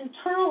some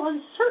internal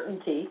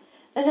uncertainty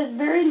that has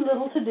very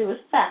little to do with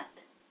fact.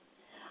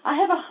 I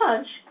have a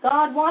hunch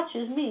God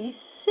watches me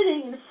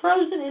sitting in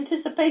frozen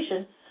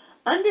anticipation,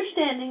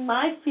 understanding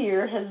my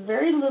fear has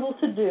very little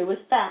to do with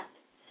fact.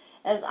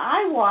 As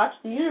I watch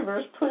the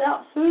universe put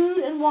out food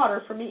and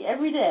water for me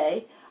every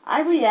day, I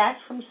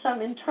react from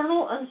some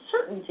internal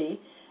uncertainty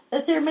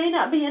that there may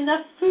not be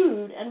enough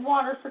food and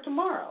water for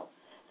tomorrow,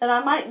 that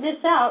I might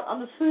miss out on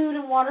the food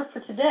and water for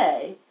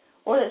today,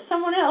 or that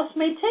someone else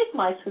may take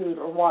my food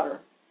or water.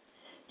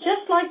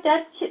 Just like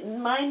that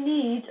kitten, my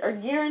needs are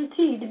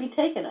guaranteed to be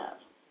taken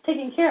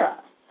care of.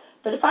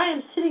 But if I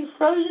am sitting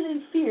frozen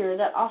in fear,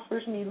 that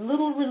offers me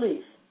little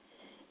relief.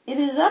 It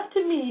is up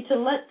to me to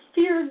let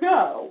fear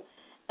go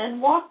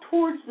and walk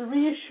towards the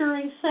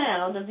reassuring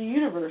sound of the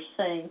universe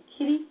saying,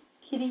 "Kitty,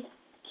 kitty,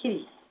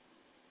 kitty."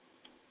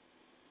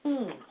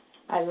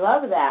 I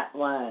love that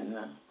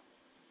one,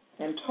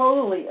 and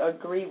totally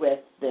agree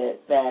with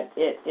it, that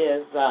it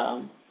is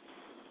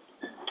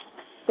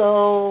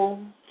so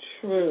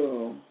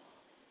true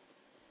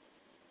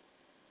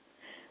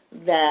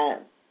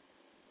that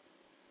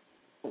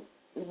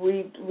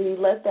we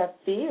let that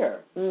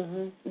fear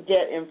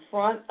get in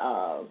front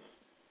of,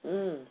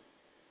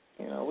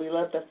 we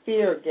let the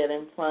fear get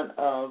in front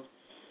of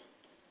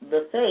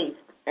the faith,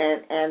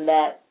 and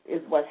that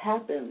is what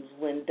happens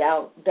when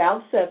doubt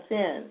sets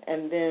in,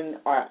 and then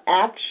our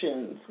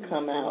actions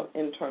come out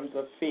in terms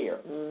of fear.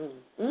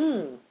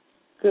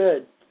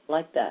 Good.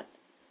 Like that.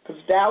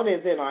 Because doubt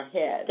is in our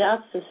head.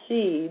 Doubt's the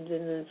seed,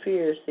 and then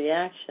fear is the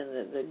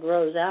action that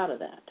grows out of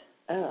that.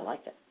 Oh, I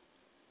like that.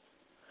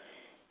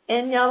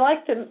 And I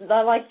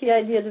like the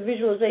idea of the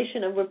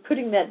visualization of we're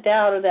putting that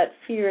doubt or that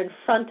fear in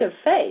front of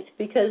faith,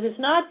 because the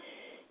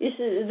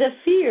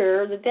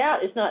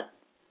doubt is not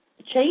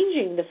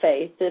changing the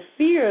faith.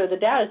 The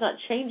doubt is not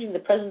changing the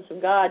presence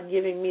of God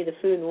giving me the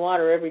food and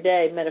water every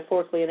day,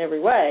 metaphorically in every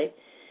way.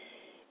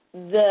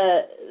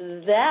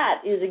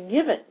 That is a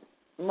given.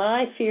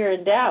 My fear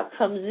and doubt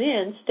comes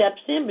in,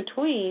 steps in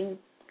between,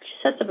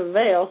 sets up a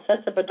veil,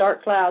 sets up a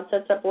dark cloud,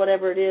 sets up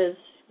whatever it is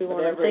we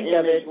want to think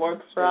of it.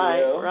 Works for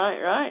you.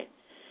 Right.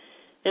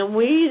 And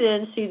we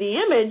then see the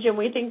image and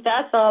we think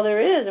that's all there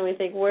is, and we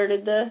think, where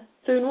did the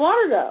food and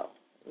water go?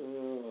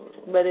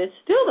 But it's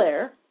still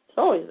there. It's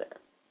always there.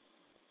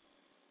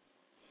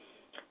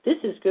 This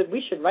is good.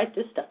 We should write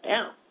this stuff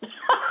down.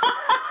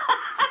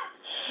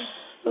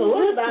 So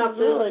what about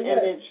this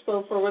image?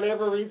 So for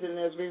whatever reason,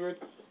 as we were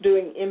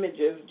doing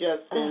images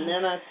just and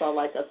then I saw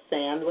like a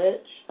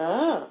sandwich.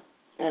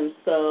 And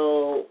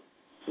so,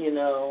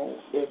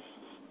 if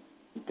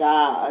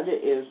God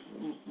is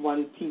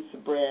one piece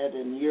of bread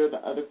and you're the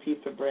other piece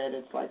of bread,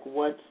 it's like,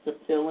 what's the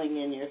filling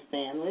in your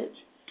sandwich?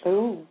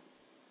 Ooh.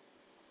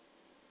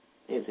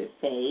 Is it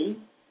faith?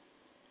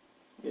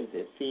 Is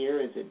it fear?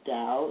 Is it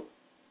doubt?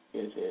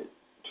 Is it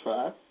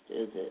trust?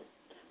 Is it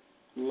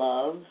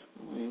love?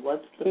 I mean,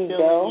 what's the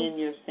filling in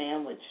your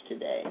sandwich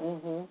today?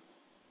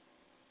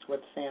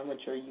 What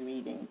sandwich are you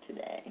eating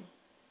today?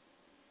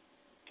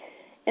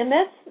 And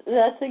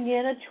that's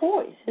again a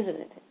choice, isn't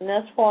it? And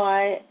that's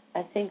why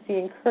I think the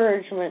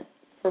encouragement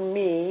from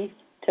me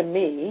to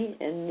me,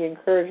 and the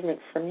encouragement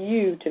from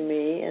you to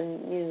me,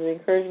 and the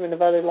encouragement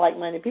of other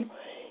like-minded people,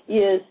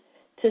 is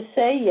to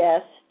say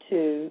yes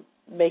to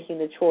making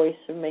the choice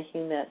of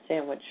making that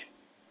sandwich,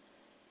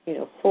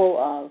 full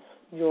of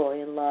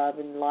joy and love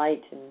and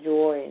light and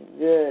joy and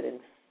good and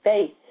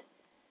faith.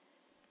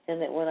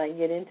 And that when I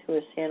get into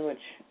a sandwich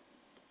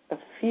of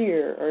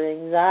fear or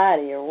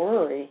anxiety or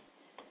worry,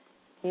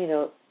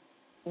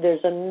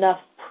 there's enough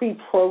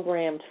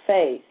pre-programmed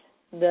faith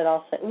that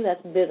I'll say, ooh,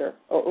 that's bitter,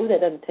 or ooh,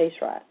 that doesn't taste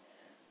right.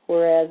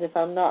 Whereas if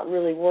I'm not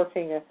really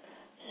working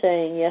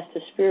saying yes to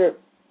Spirit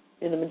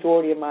in the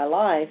majority of my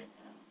life,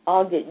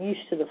 I'll get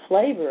used to the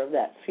flavor of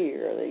that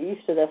fear, or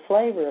used to the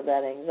flavor of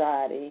that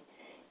anxiety,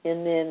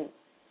 and then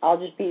I'll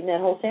just be eating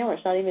that whole sandwich,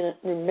 not even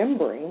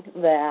remembering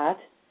that,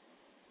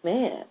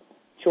 man,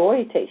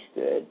 joy tastes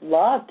good,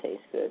 love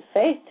tastes good,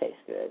 faith tastes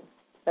good,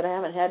 but I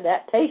haven't had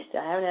that taste.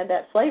 I haven't had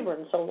that flavor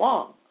in so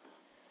long.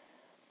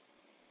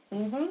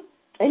 Mhm.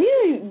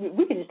 And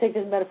we could just take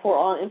this metaphor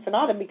on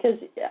infinitum, because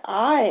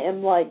I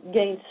am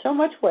gained so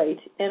much weight,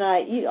 and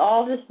I eat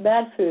all this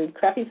bad food,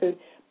 crappy food,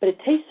 but it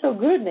tastes so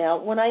good now.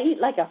 When I eat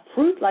a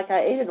fruit, like I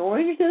ate an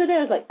orange the other day,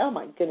 I was like, oh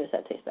my goodness,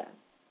 that tastes bad.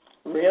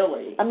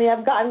 Really? I mean,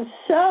 I've gotten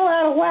so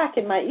out of whack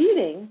in my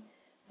eating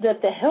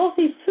that the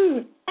healthy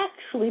food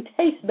actually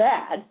tastes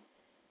bad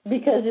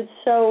because it's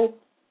so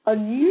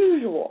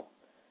unusual.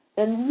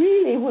 And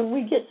really, when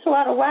we get so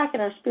out of whack in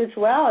our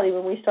spirituality,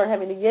 when we start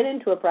having to get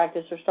into a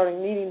practice or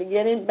starting needing to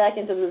get back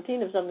into the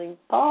routine of something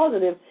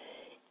positive,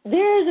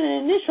 there's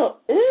an initial,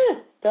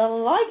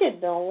 don't like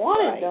it, don't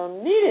want it,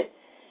 don't need it.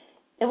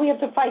 And we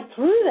have to fight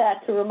through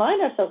that to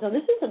remind ourselves, no,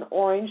 this is an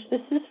orange, this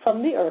is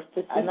from the earth,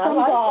 this is from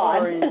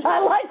God. And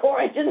I like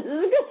oranges, this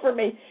is good for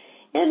me.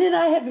 And then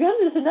I have done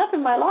this enough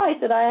in my life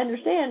that I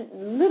understand,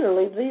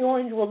 literally, the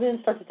orange will then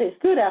start to taste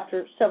good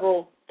after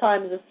several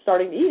times of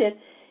starting to eat it.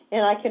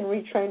 And I can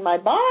retrain my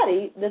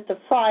body that the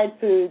fried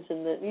foods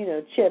and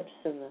the, chips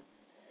and the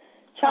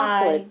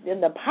chocolate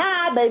and the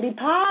pie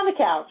on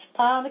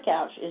the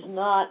couch is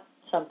not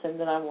something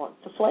that I want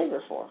the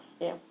flavor for.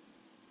 Yeah.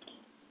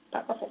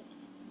 Powerful.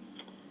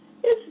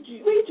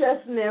 We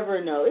just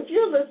never know. If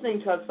you're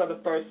listening to us for the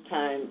first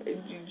time,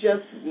 you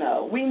just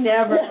know. We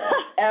never,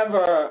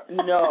 ever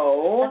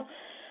know.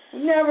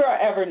 Never,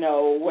 ever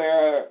know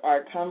where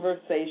our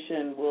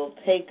conversation will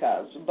take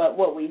us. But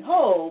what we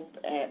hope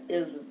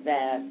is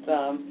that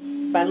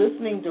by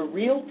listening to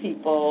real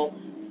people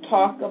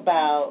talk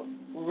about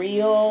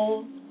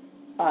real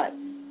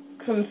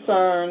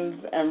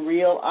concerns and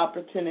real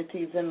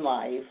opportunities in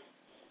life,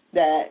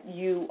 that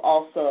you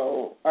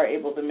also are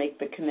able to make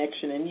the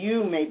connection, and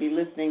you may be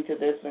listening to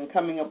this and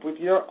coming up with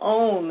your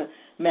own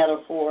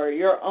metaphor,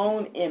 your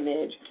own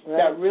image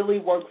that really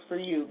works for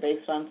you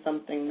based on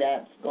something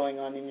that's going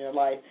on in your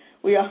life.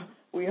 We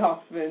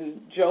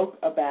often joke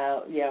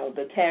about,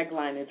 the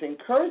tagline is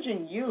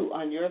encouraging you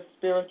on your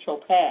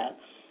spiritual path,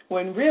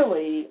 when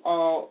really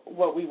all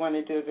what we want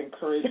to do is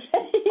encourage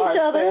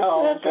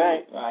ourselves. That's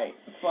right. Right.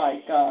 It's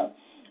like,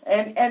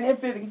 and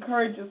if it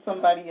encourages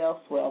somebody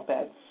else, well,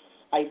 that's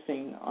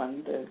icing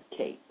on the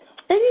cake.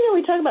 And,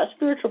 we talk about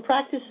spiritual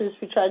practices.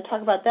 We try to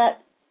talk about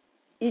that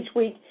each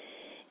week.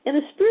 And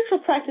the spiritual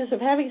practice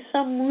of having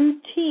some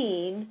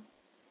routine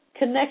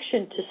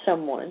connection to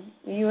someone.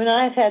 You and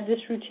I have had this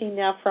routine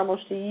now for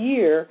almost a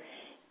year.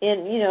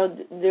 And,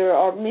 there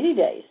are many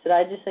days that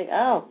I just think,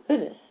 oh,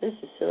 goodness, this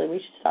is silly. We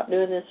should stop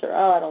doing this. Or,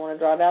 oh, I don't want to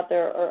drive out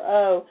there. Or,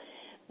 oh.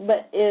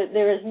 But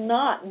there has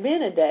not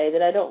been a day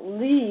that I don't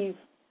leave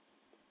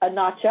a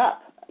notch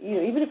up.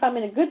 Even if I'm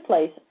in a good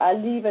place, I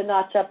leave a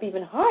notch up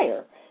even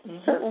higher.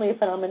 Mm-hmm. Certainly if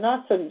I'm in a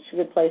not so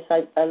good place,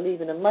 I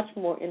leave in a much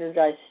more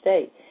energized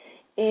state.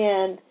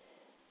 And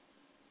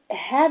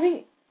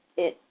having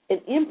an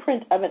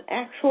imprint of an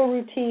actual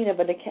routine of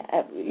a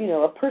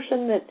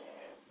person that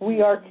we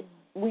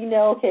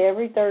know, okay,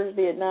 every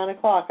Thursday at 9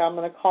 o'clock I'm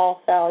going to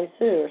call Sally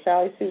Sue, or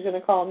Sally Sue's going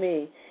to call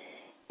me.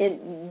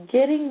 And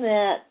getting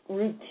that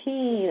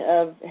routine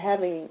of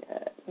having,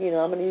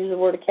 I'm going to use the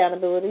word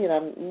accountability, and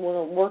I'm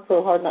going to work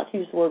real hard not to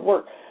use the word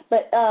work,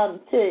 but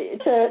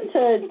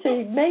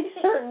to make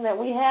certain that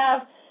we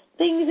have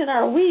things in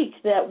our week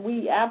that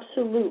we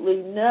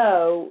absolutely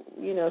know,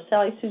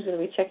 Sally Sue's going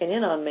to be checking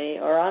in on me,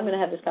 or I'm going to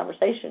have this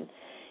conversation,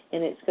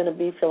 and it's going to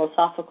be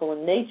philosophical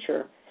in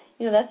nature.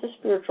 That's a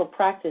spiritual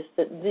practice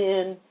that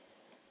then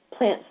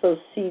plants those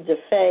seeds of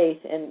faith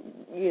and,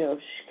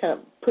 kind of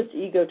puts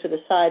ego to the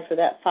side for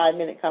that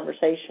 5-minute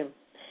conversation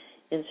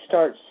and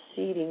starts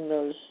seeding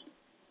those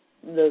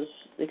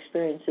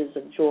experiences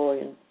of joy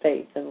and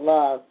faith and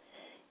love.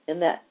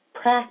 And that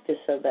practice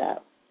of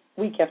that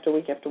week after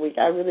week after week,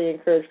 I really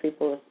encourage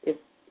people if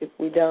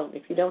you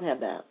don't have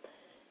that,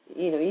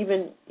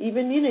 even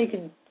you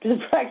could do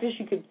the practice,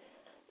 you could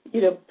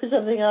put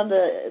something on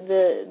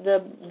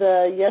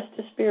the Yes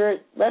to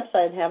Spirit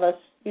website and have us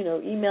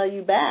email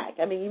you back.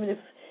 I mean, even if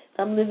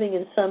I'm living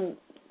in some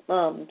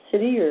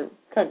city or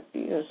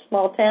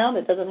small town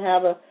that doesn't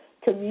have a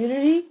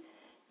community,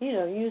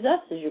 use us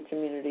as your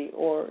community,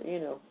 or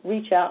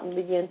reach out and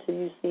begin to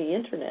use the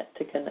internet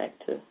to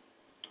connect to.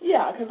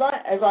 Yeah, because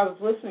as I was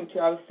listening to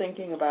you, I was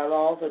thinking about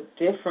all the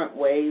different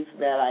ways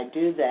that I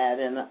do that,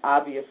 and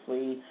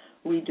obviously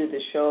we do the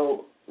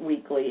show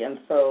weekly, and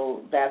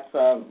so that's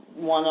a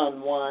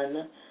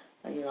one-on-one.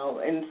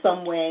 In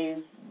some ways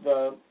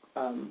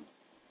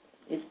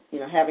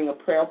having a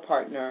prayer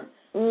partner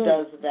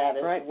does that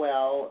as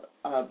well,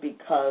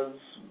 because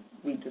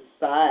we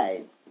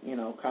decide,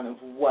 kind of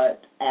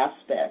what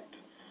aspect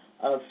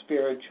of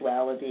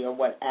spirituality or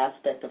what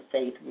aspect of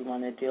faith we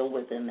want to deal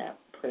with in that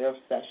prayer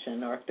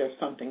session, or if there's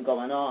something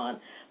going on.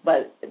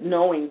 But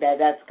knowing that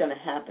that's going to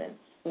happen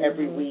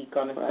every week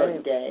on a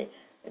certain day.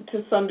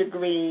 To some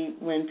degree,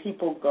 when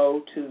people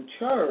go to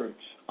church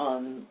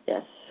on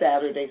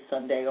Saturday,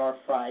 Sunday, or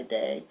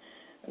Friday,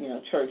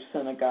 church,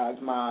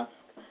 synagogue, mosque,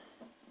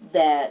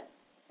 that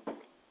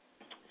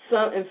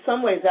in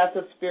some ways, that's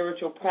a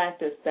spiritual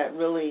practice that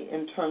really,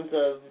 in terms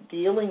of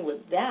dealing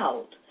with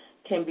doubt,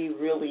 can be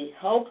really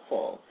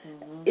helpful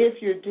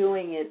if you're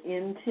doing it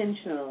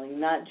intentionally,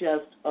 not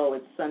just, oh,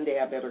 it's Sunday,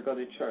 I better go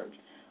to church.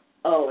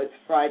 Oh, it's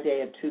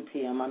Friday at 2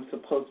 p.m., I'm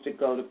supposed to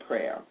go to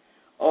prayer.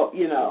 Oh,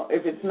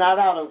 if it's not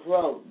out of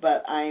rote,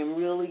 but I am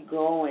really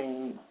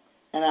going,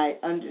 and I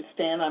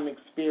understand I'm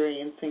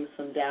experiencing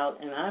some doubt,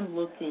 and I'm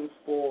looking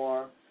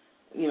for,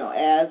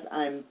 as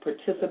I'm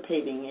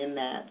participating in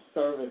that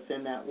service,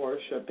 in that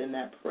worship, in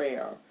that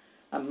prayer,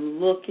 I'm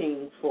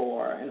looking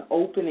for and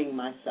opening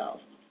myself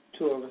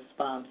to a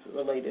response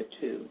related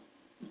to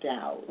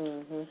doubt,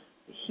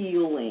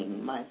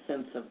 healing my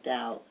sense of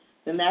doubt,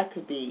 then that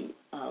could be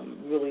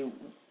really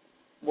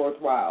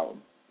worthwhile.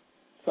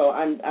 So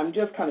I'm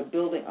just kind of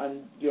building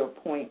on your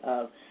point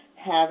of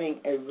having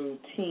a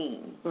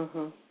routine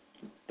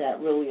that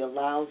really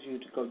allows you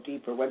to go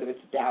deeper, whether it's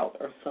doubt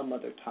or some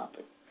other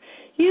topic.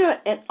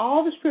 And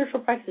all the spiritual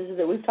practices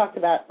that we've talked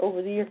about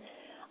over the years,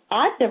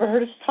 I've never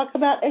heard us talk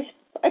about a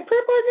prayer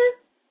partner,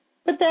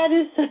 but that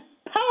is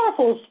a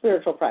powerful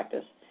spiritual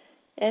practice.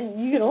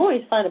 And you can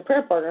always find a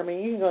prayer partner. I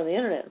mean, you can go on the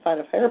Internet and find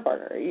a prayer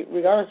partner,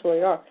 regardless of where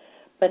you are.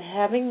 But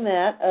having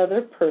that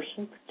other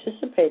person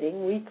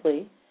participating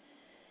weekly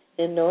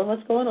and knowing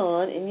what's going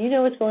on, and you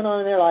know what's going on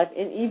in their life,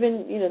 and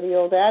even, the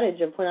old adage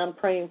of when I'm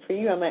praying for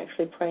you, I'm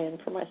actually praying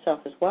for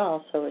myself as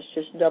well, so it's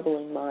just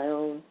doubling my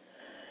own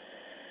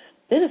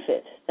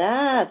benefit.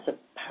 That's a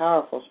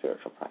powerful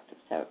spiritual practice,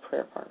 to have a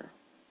prayer partner.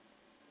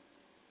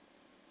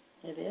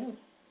 It is.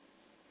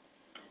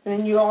 And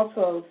then you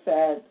also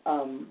said,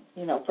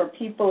 for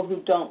people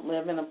who don't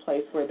live in a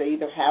place where they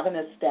either have an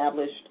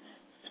established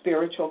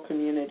spiritual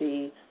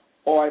community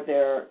or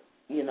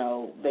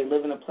they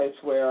live in a place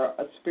where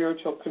a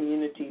spiritual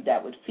community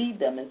that would feed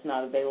them is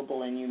not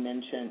available, and you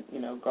mentioned,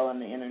 go on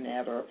the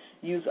Internet or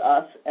use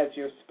us as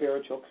your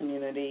spiritual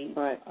community.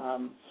 Right.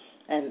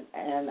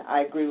 And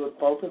I agree with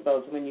both of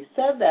those. When you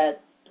said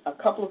that,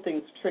 a couple of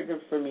things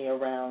triggered for me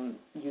around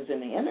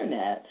using the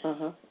Internet,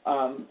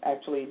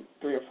 actually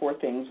 3 or 4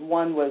 things.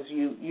 One was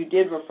you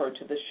did refer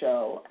to the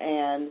show,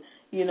 and,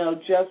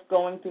 just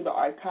going through the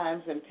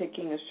archives and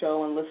picking a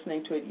show and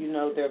listening to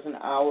it, there's an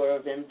hour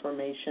of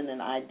information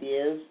and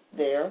ideas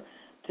there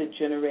to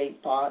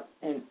generate thought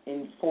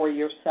for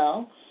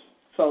yourself.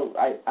 So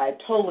I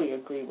totally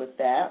agree with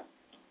that.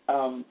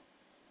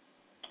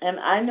 And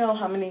I know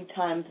how many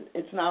times,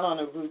 it's not on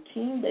a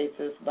routine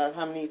basis, but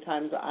how many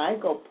times I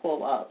go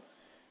pull up.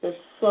 There's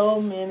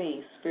so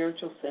many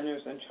spiritual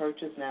centers and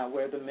churches now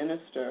where the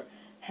minister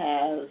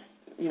has,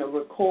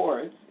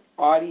 records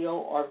audio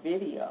or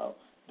video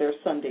their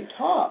Sunday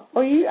talk.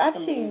 Well, I've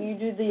seen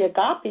you do the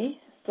Agape.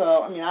 So,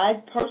 I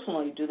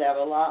personally do that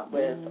a lot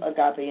with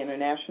Agape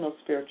International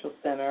Spiritual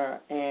Center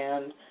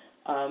and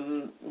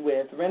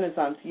with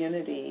Renaissance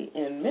Unity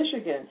in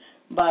Michigan.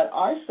 But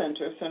our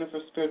Center for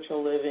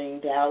Spiritual Living,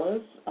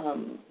 Dallas,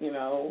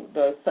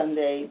 the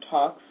Sunday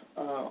talks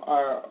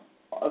are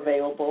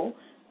available,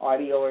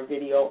 audio or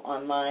video,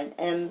 online,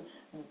 and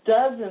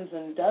dozens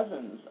and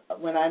dozens.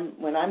 When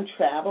I'm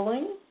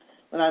traveling,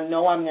 when I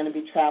know I'm going to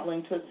be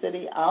traveling to a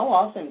city, I'll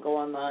often go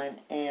online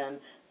and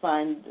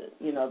find,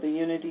 the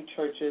Unity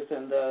churches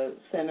and the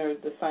centers,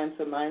 the Science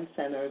of Mind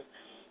centers.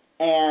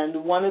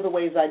 And one of the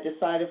ways I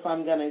decide if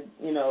I'm going to,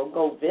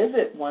 go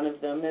visit one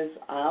of them is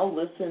I'll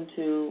listen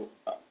to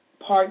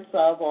parts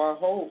of our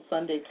whole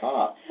Sunday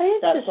talk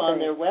that's on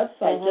their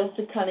website, just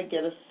to kind of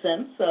get a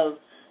sense of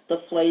the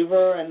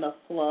flavor and the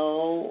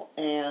flow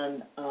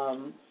and,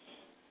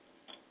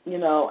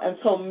 and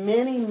so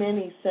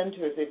many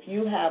centers, if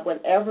you have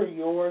whatever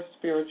your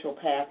spiritual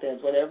path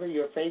is, whatever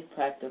your faith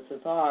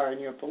practices are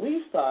and your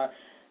beliefs are,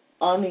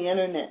 on the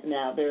Internet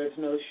now there is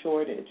no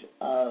shortage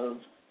of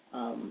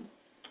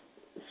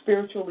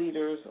spiritual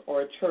leaders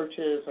or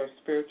churches or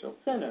spiritual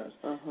centers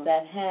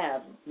that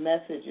have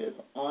messages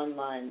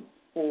online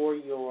for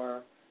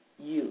your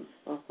youth.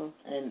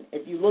 And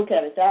if you look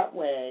at it that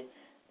way,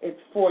 it's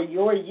for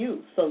your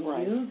youth, so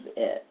use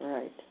it.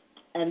 Right.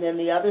 And then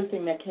the other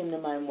thing that came to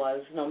mind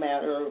was, no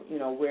matter,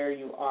 where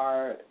you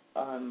are,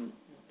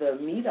 the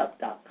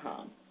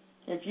meetup.com.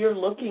 If you're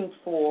looking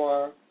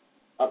for,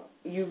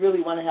 you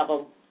really want to have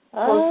a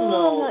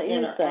personal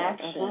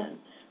interaction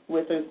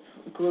with a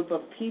group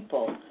of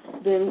people,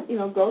 then,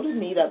 go to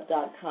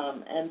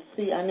meetup.com and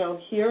see. I know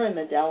here in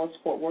the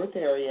Dallas-Fort Worth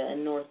area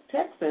in North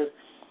Texas,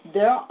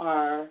 there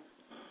are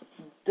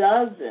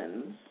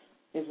dozens,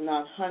 if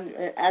not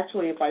hundreds.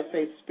 Actually, if I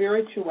say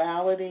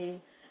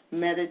spirituality,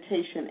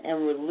 meditation,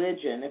 and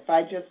religion, if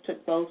I just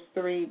took those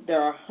 3,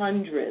 there are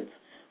hundreds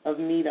of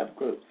meetup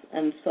groups.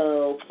 And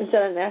so... Is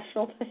that a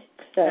national thing?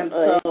 And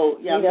so,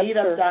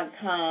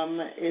 meetup.com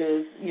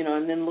is,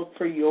 and then look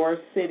for your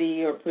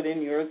city or put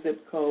in your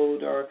zip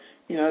code or,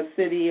 a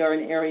city or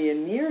an area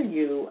near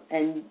you,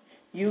 and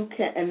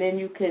then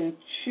you can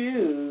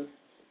choose,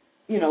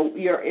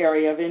 your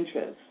area of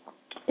interest.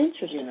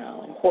 Interesting.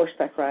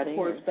 Horseback riding.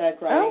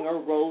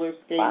 Or roller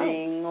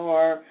skating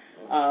or,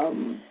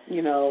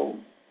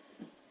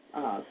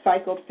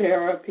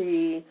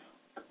 psychotherapy,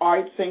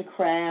 arts and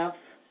crafts,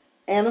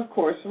 and, of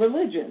course,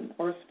 religion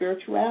or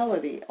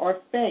spirituality or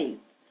faith,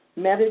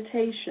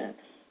 meditation.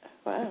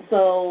 Wow.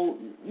 So,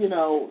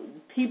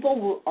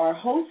 people are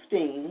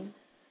hosting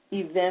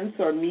events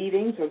or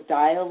meetings or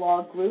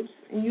dialogue groups,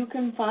 and you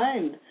can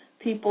find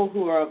people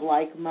who are of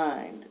like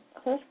mind.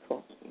 That's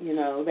cool.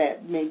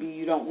 That maybe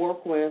you don't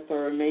work with,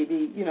 or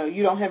maybe,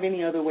 you don't have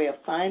any other way of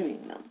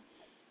finding them.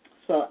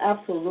 So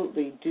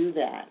absolutely do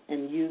that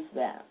and use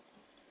that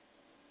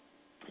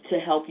to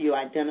help you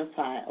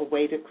identify a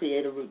way to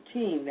create a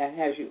routine that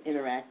has you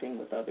interacting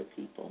with other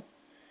people.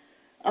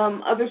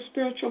 Other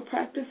spiritual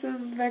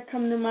practices that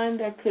come to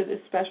mind that could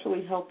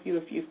especially help you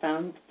if you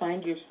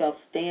find yourself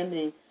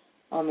standing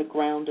on the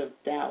ground of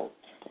doubt.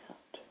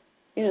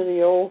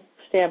 The old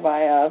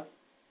standby of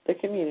the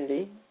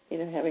community,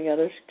 having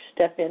others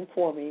step in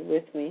for me,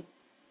 with me,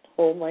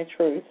 hold my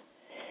truth.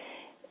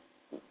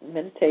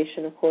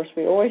 Meditation, of course,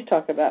 we always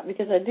talk about,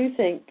 because I do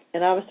think,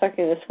 and I was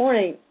talking this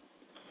morning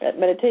at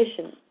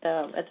meditation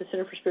at the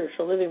Center for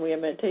Spiritual Living. We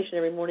have meditation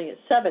every morning at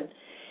 7,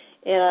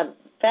 and I'm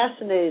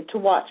fascinated to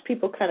watch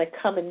people kind of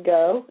come and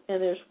go.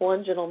 And there's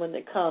one gentleman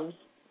that comes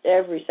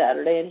every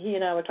Saturday, and he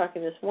and I were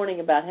talking this morning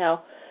about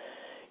how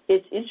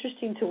it's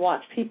interesting to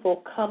watch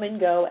people come and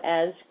go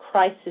as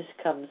crisis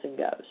comes and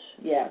goes.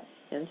 Yes.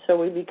 And so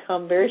we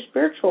become very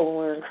spiritual when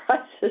we're in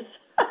crisis.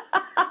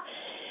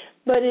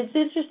 But it's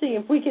interesting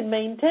if we can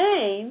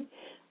maintain.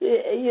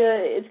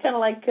 It's kind of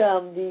like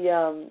when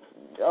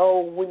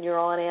you're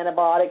on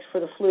antibiotics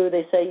for the flu,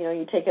 they say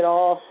you take it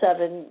all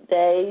 7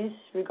 days,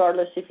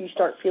 regardless if you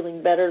start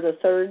feeling better the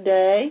third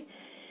day.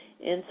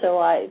 And so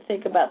I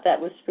think about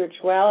that with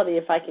spirituality.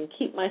 If I can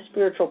keep my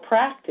spiritual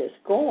practice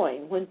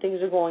going when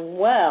things are going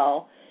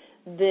well,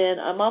 then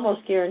I'm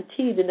almost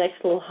guaranteed the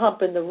next little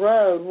hump in the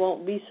road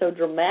won't be so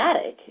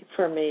dramatic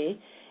for me.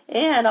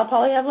 And I'll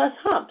probably have less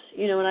humps,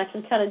 and I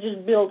can kind of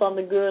just build on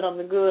the good,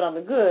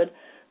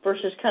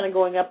 versus kind of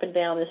going up and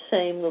down the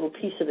same little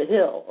piece of the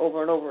hill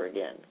over and over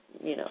again,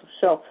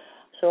 So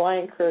I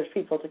encourage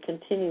people to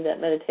continue that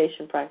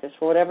meditation practice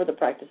for whatever the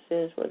practice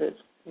is, whether it's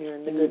you're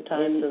in the good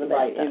times or the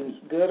bad times.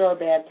 In good or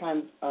bad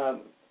times.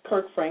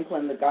 Kirk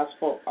Franklin, the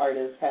gospel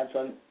artist, has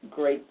a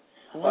great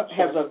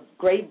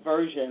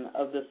version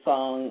of the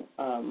song,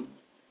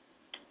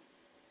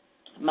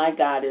 My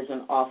God is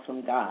an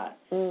Awesome God.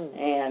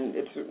 And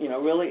it's,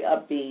 really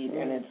upbeat,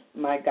 and it's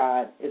My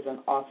God is an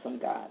Awesome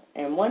God.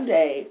 And one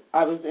day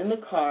I was in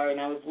the car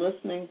and I was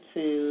listening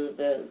to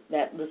the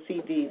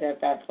CD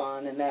that's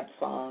on and that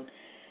song,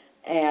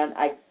 and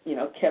I,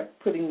 kept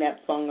putting that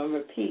song on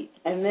repeat.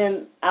 And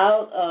then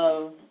out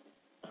of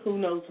who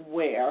knows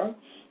where,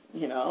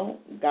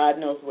 God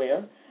knows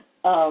where,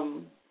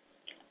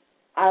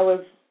 I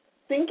was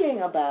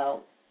thinking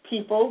about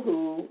people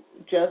who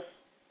just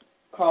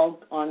call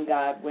on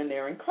God when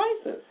they're in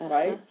crisis,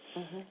 right?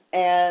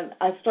 And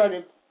I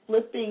started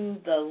flipping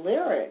the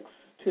lyrics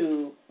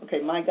to,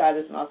 my God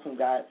is an awesome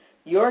God.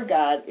 Your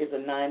God is a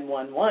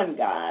 911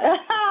 God.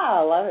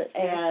 I love it.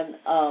 And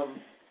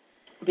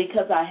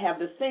because I have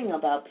this thing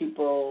about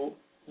people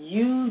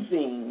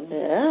using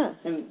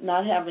and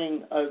not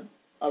having a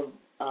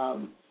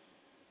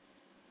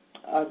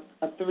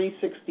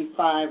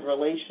 365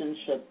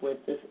 relationship with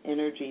this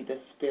energy,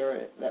 this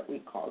spirit that we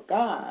call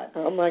God.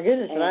 Oh my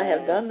goodness, and I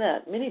have done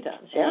that many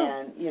times.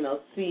 Yeah. And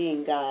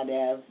seeing God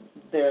as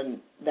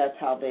that's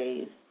how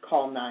they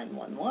call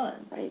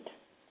 911. Right.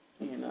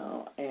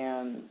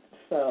 And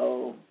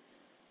so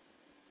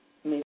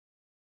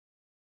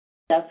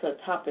that's a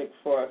topic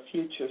for a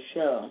future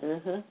show.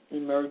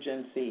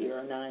 Emergency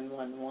or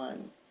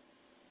 911.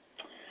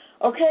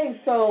 Okay,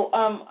 so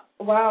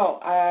wow,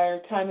 our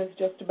time is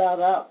just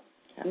about up.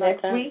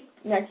 Next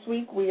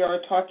week we are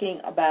talking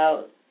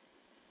about.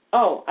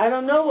 I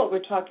don't know what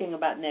we're talking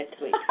about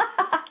next week.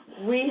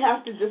 We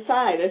have to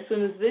decide as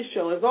soon as this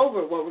show is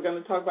over what we're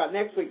going to talk about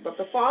next week. But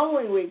the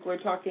following week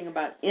we're talking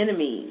about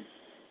enemies.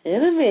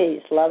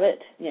 Enemies, love it.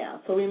 Yeah,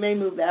 so we may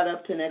move that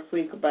up to next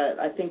week, but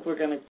I think we're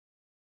going to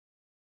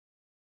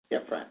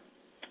different.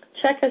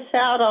 Check us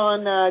out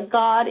on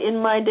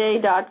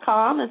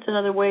godinmyday.com. That's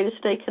another way to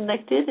stay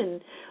connected and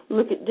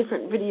look at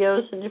different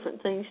videos and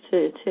different things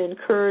to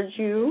encourage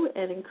you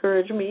and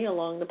encourage me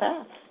along the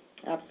path.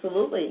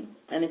 Absolutely.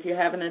 And if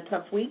you're having a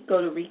tough week,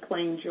 go to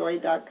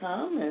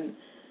reclaimjoy.com and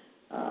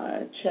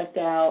check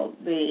out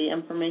the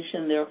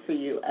information there for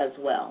you as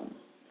well.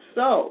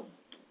 So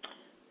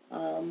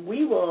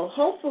we will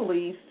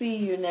hopefully see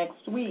you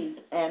next week.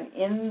 And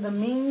in the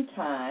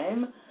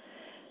meantime,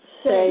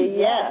 say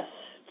yes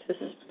to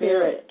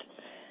Spirit.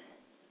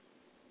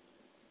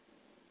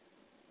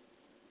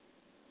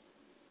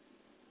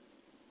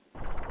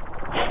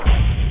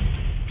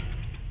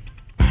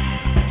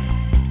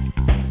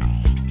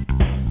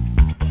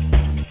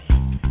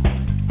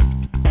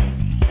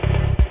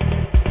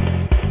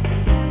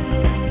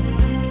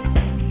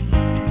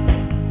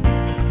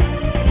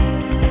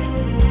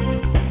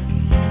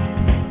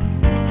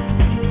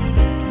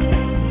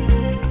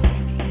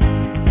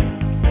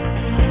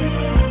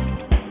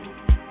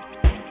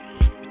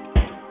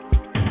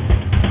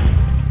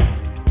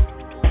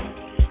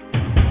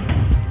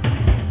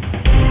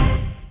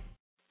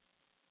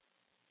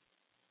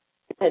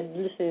 had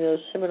listened to those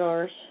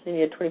seminars, and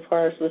you had 24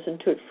 hours to listen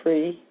to it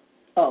free.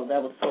 Oh,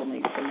 that was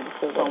Soulmate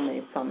Summit.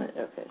 Soulmate Summit.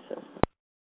 Okay, so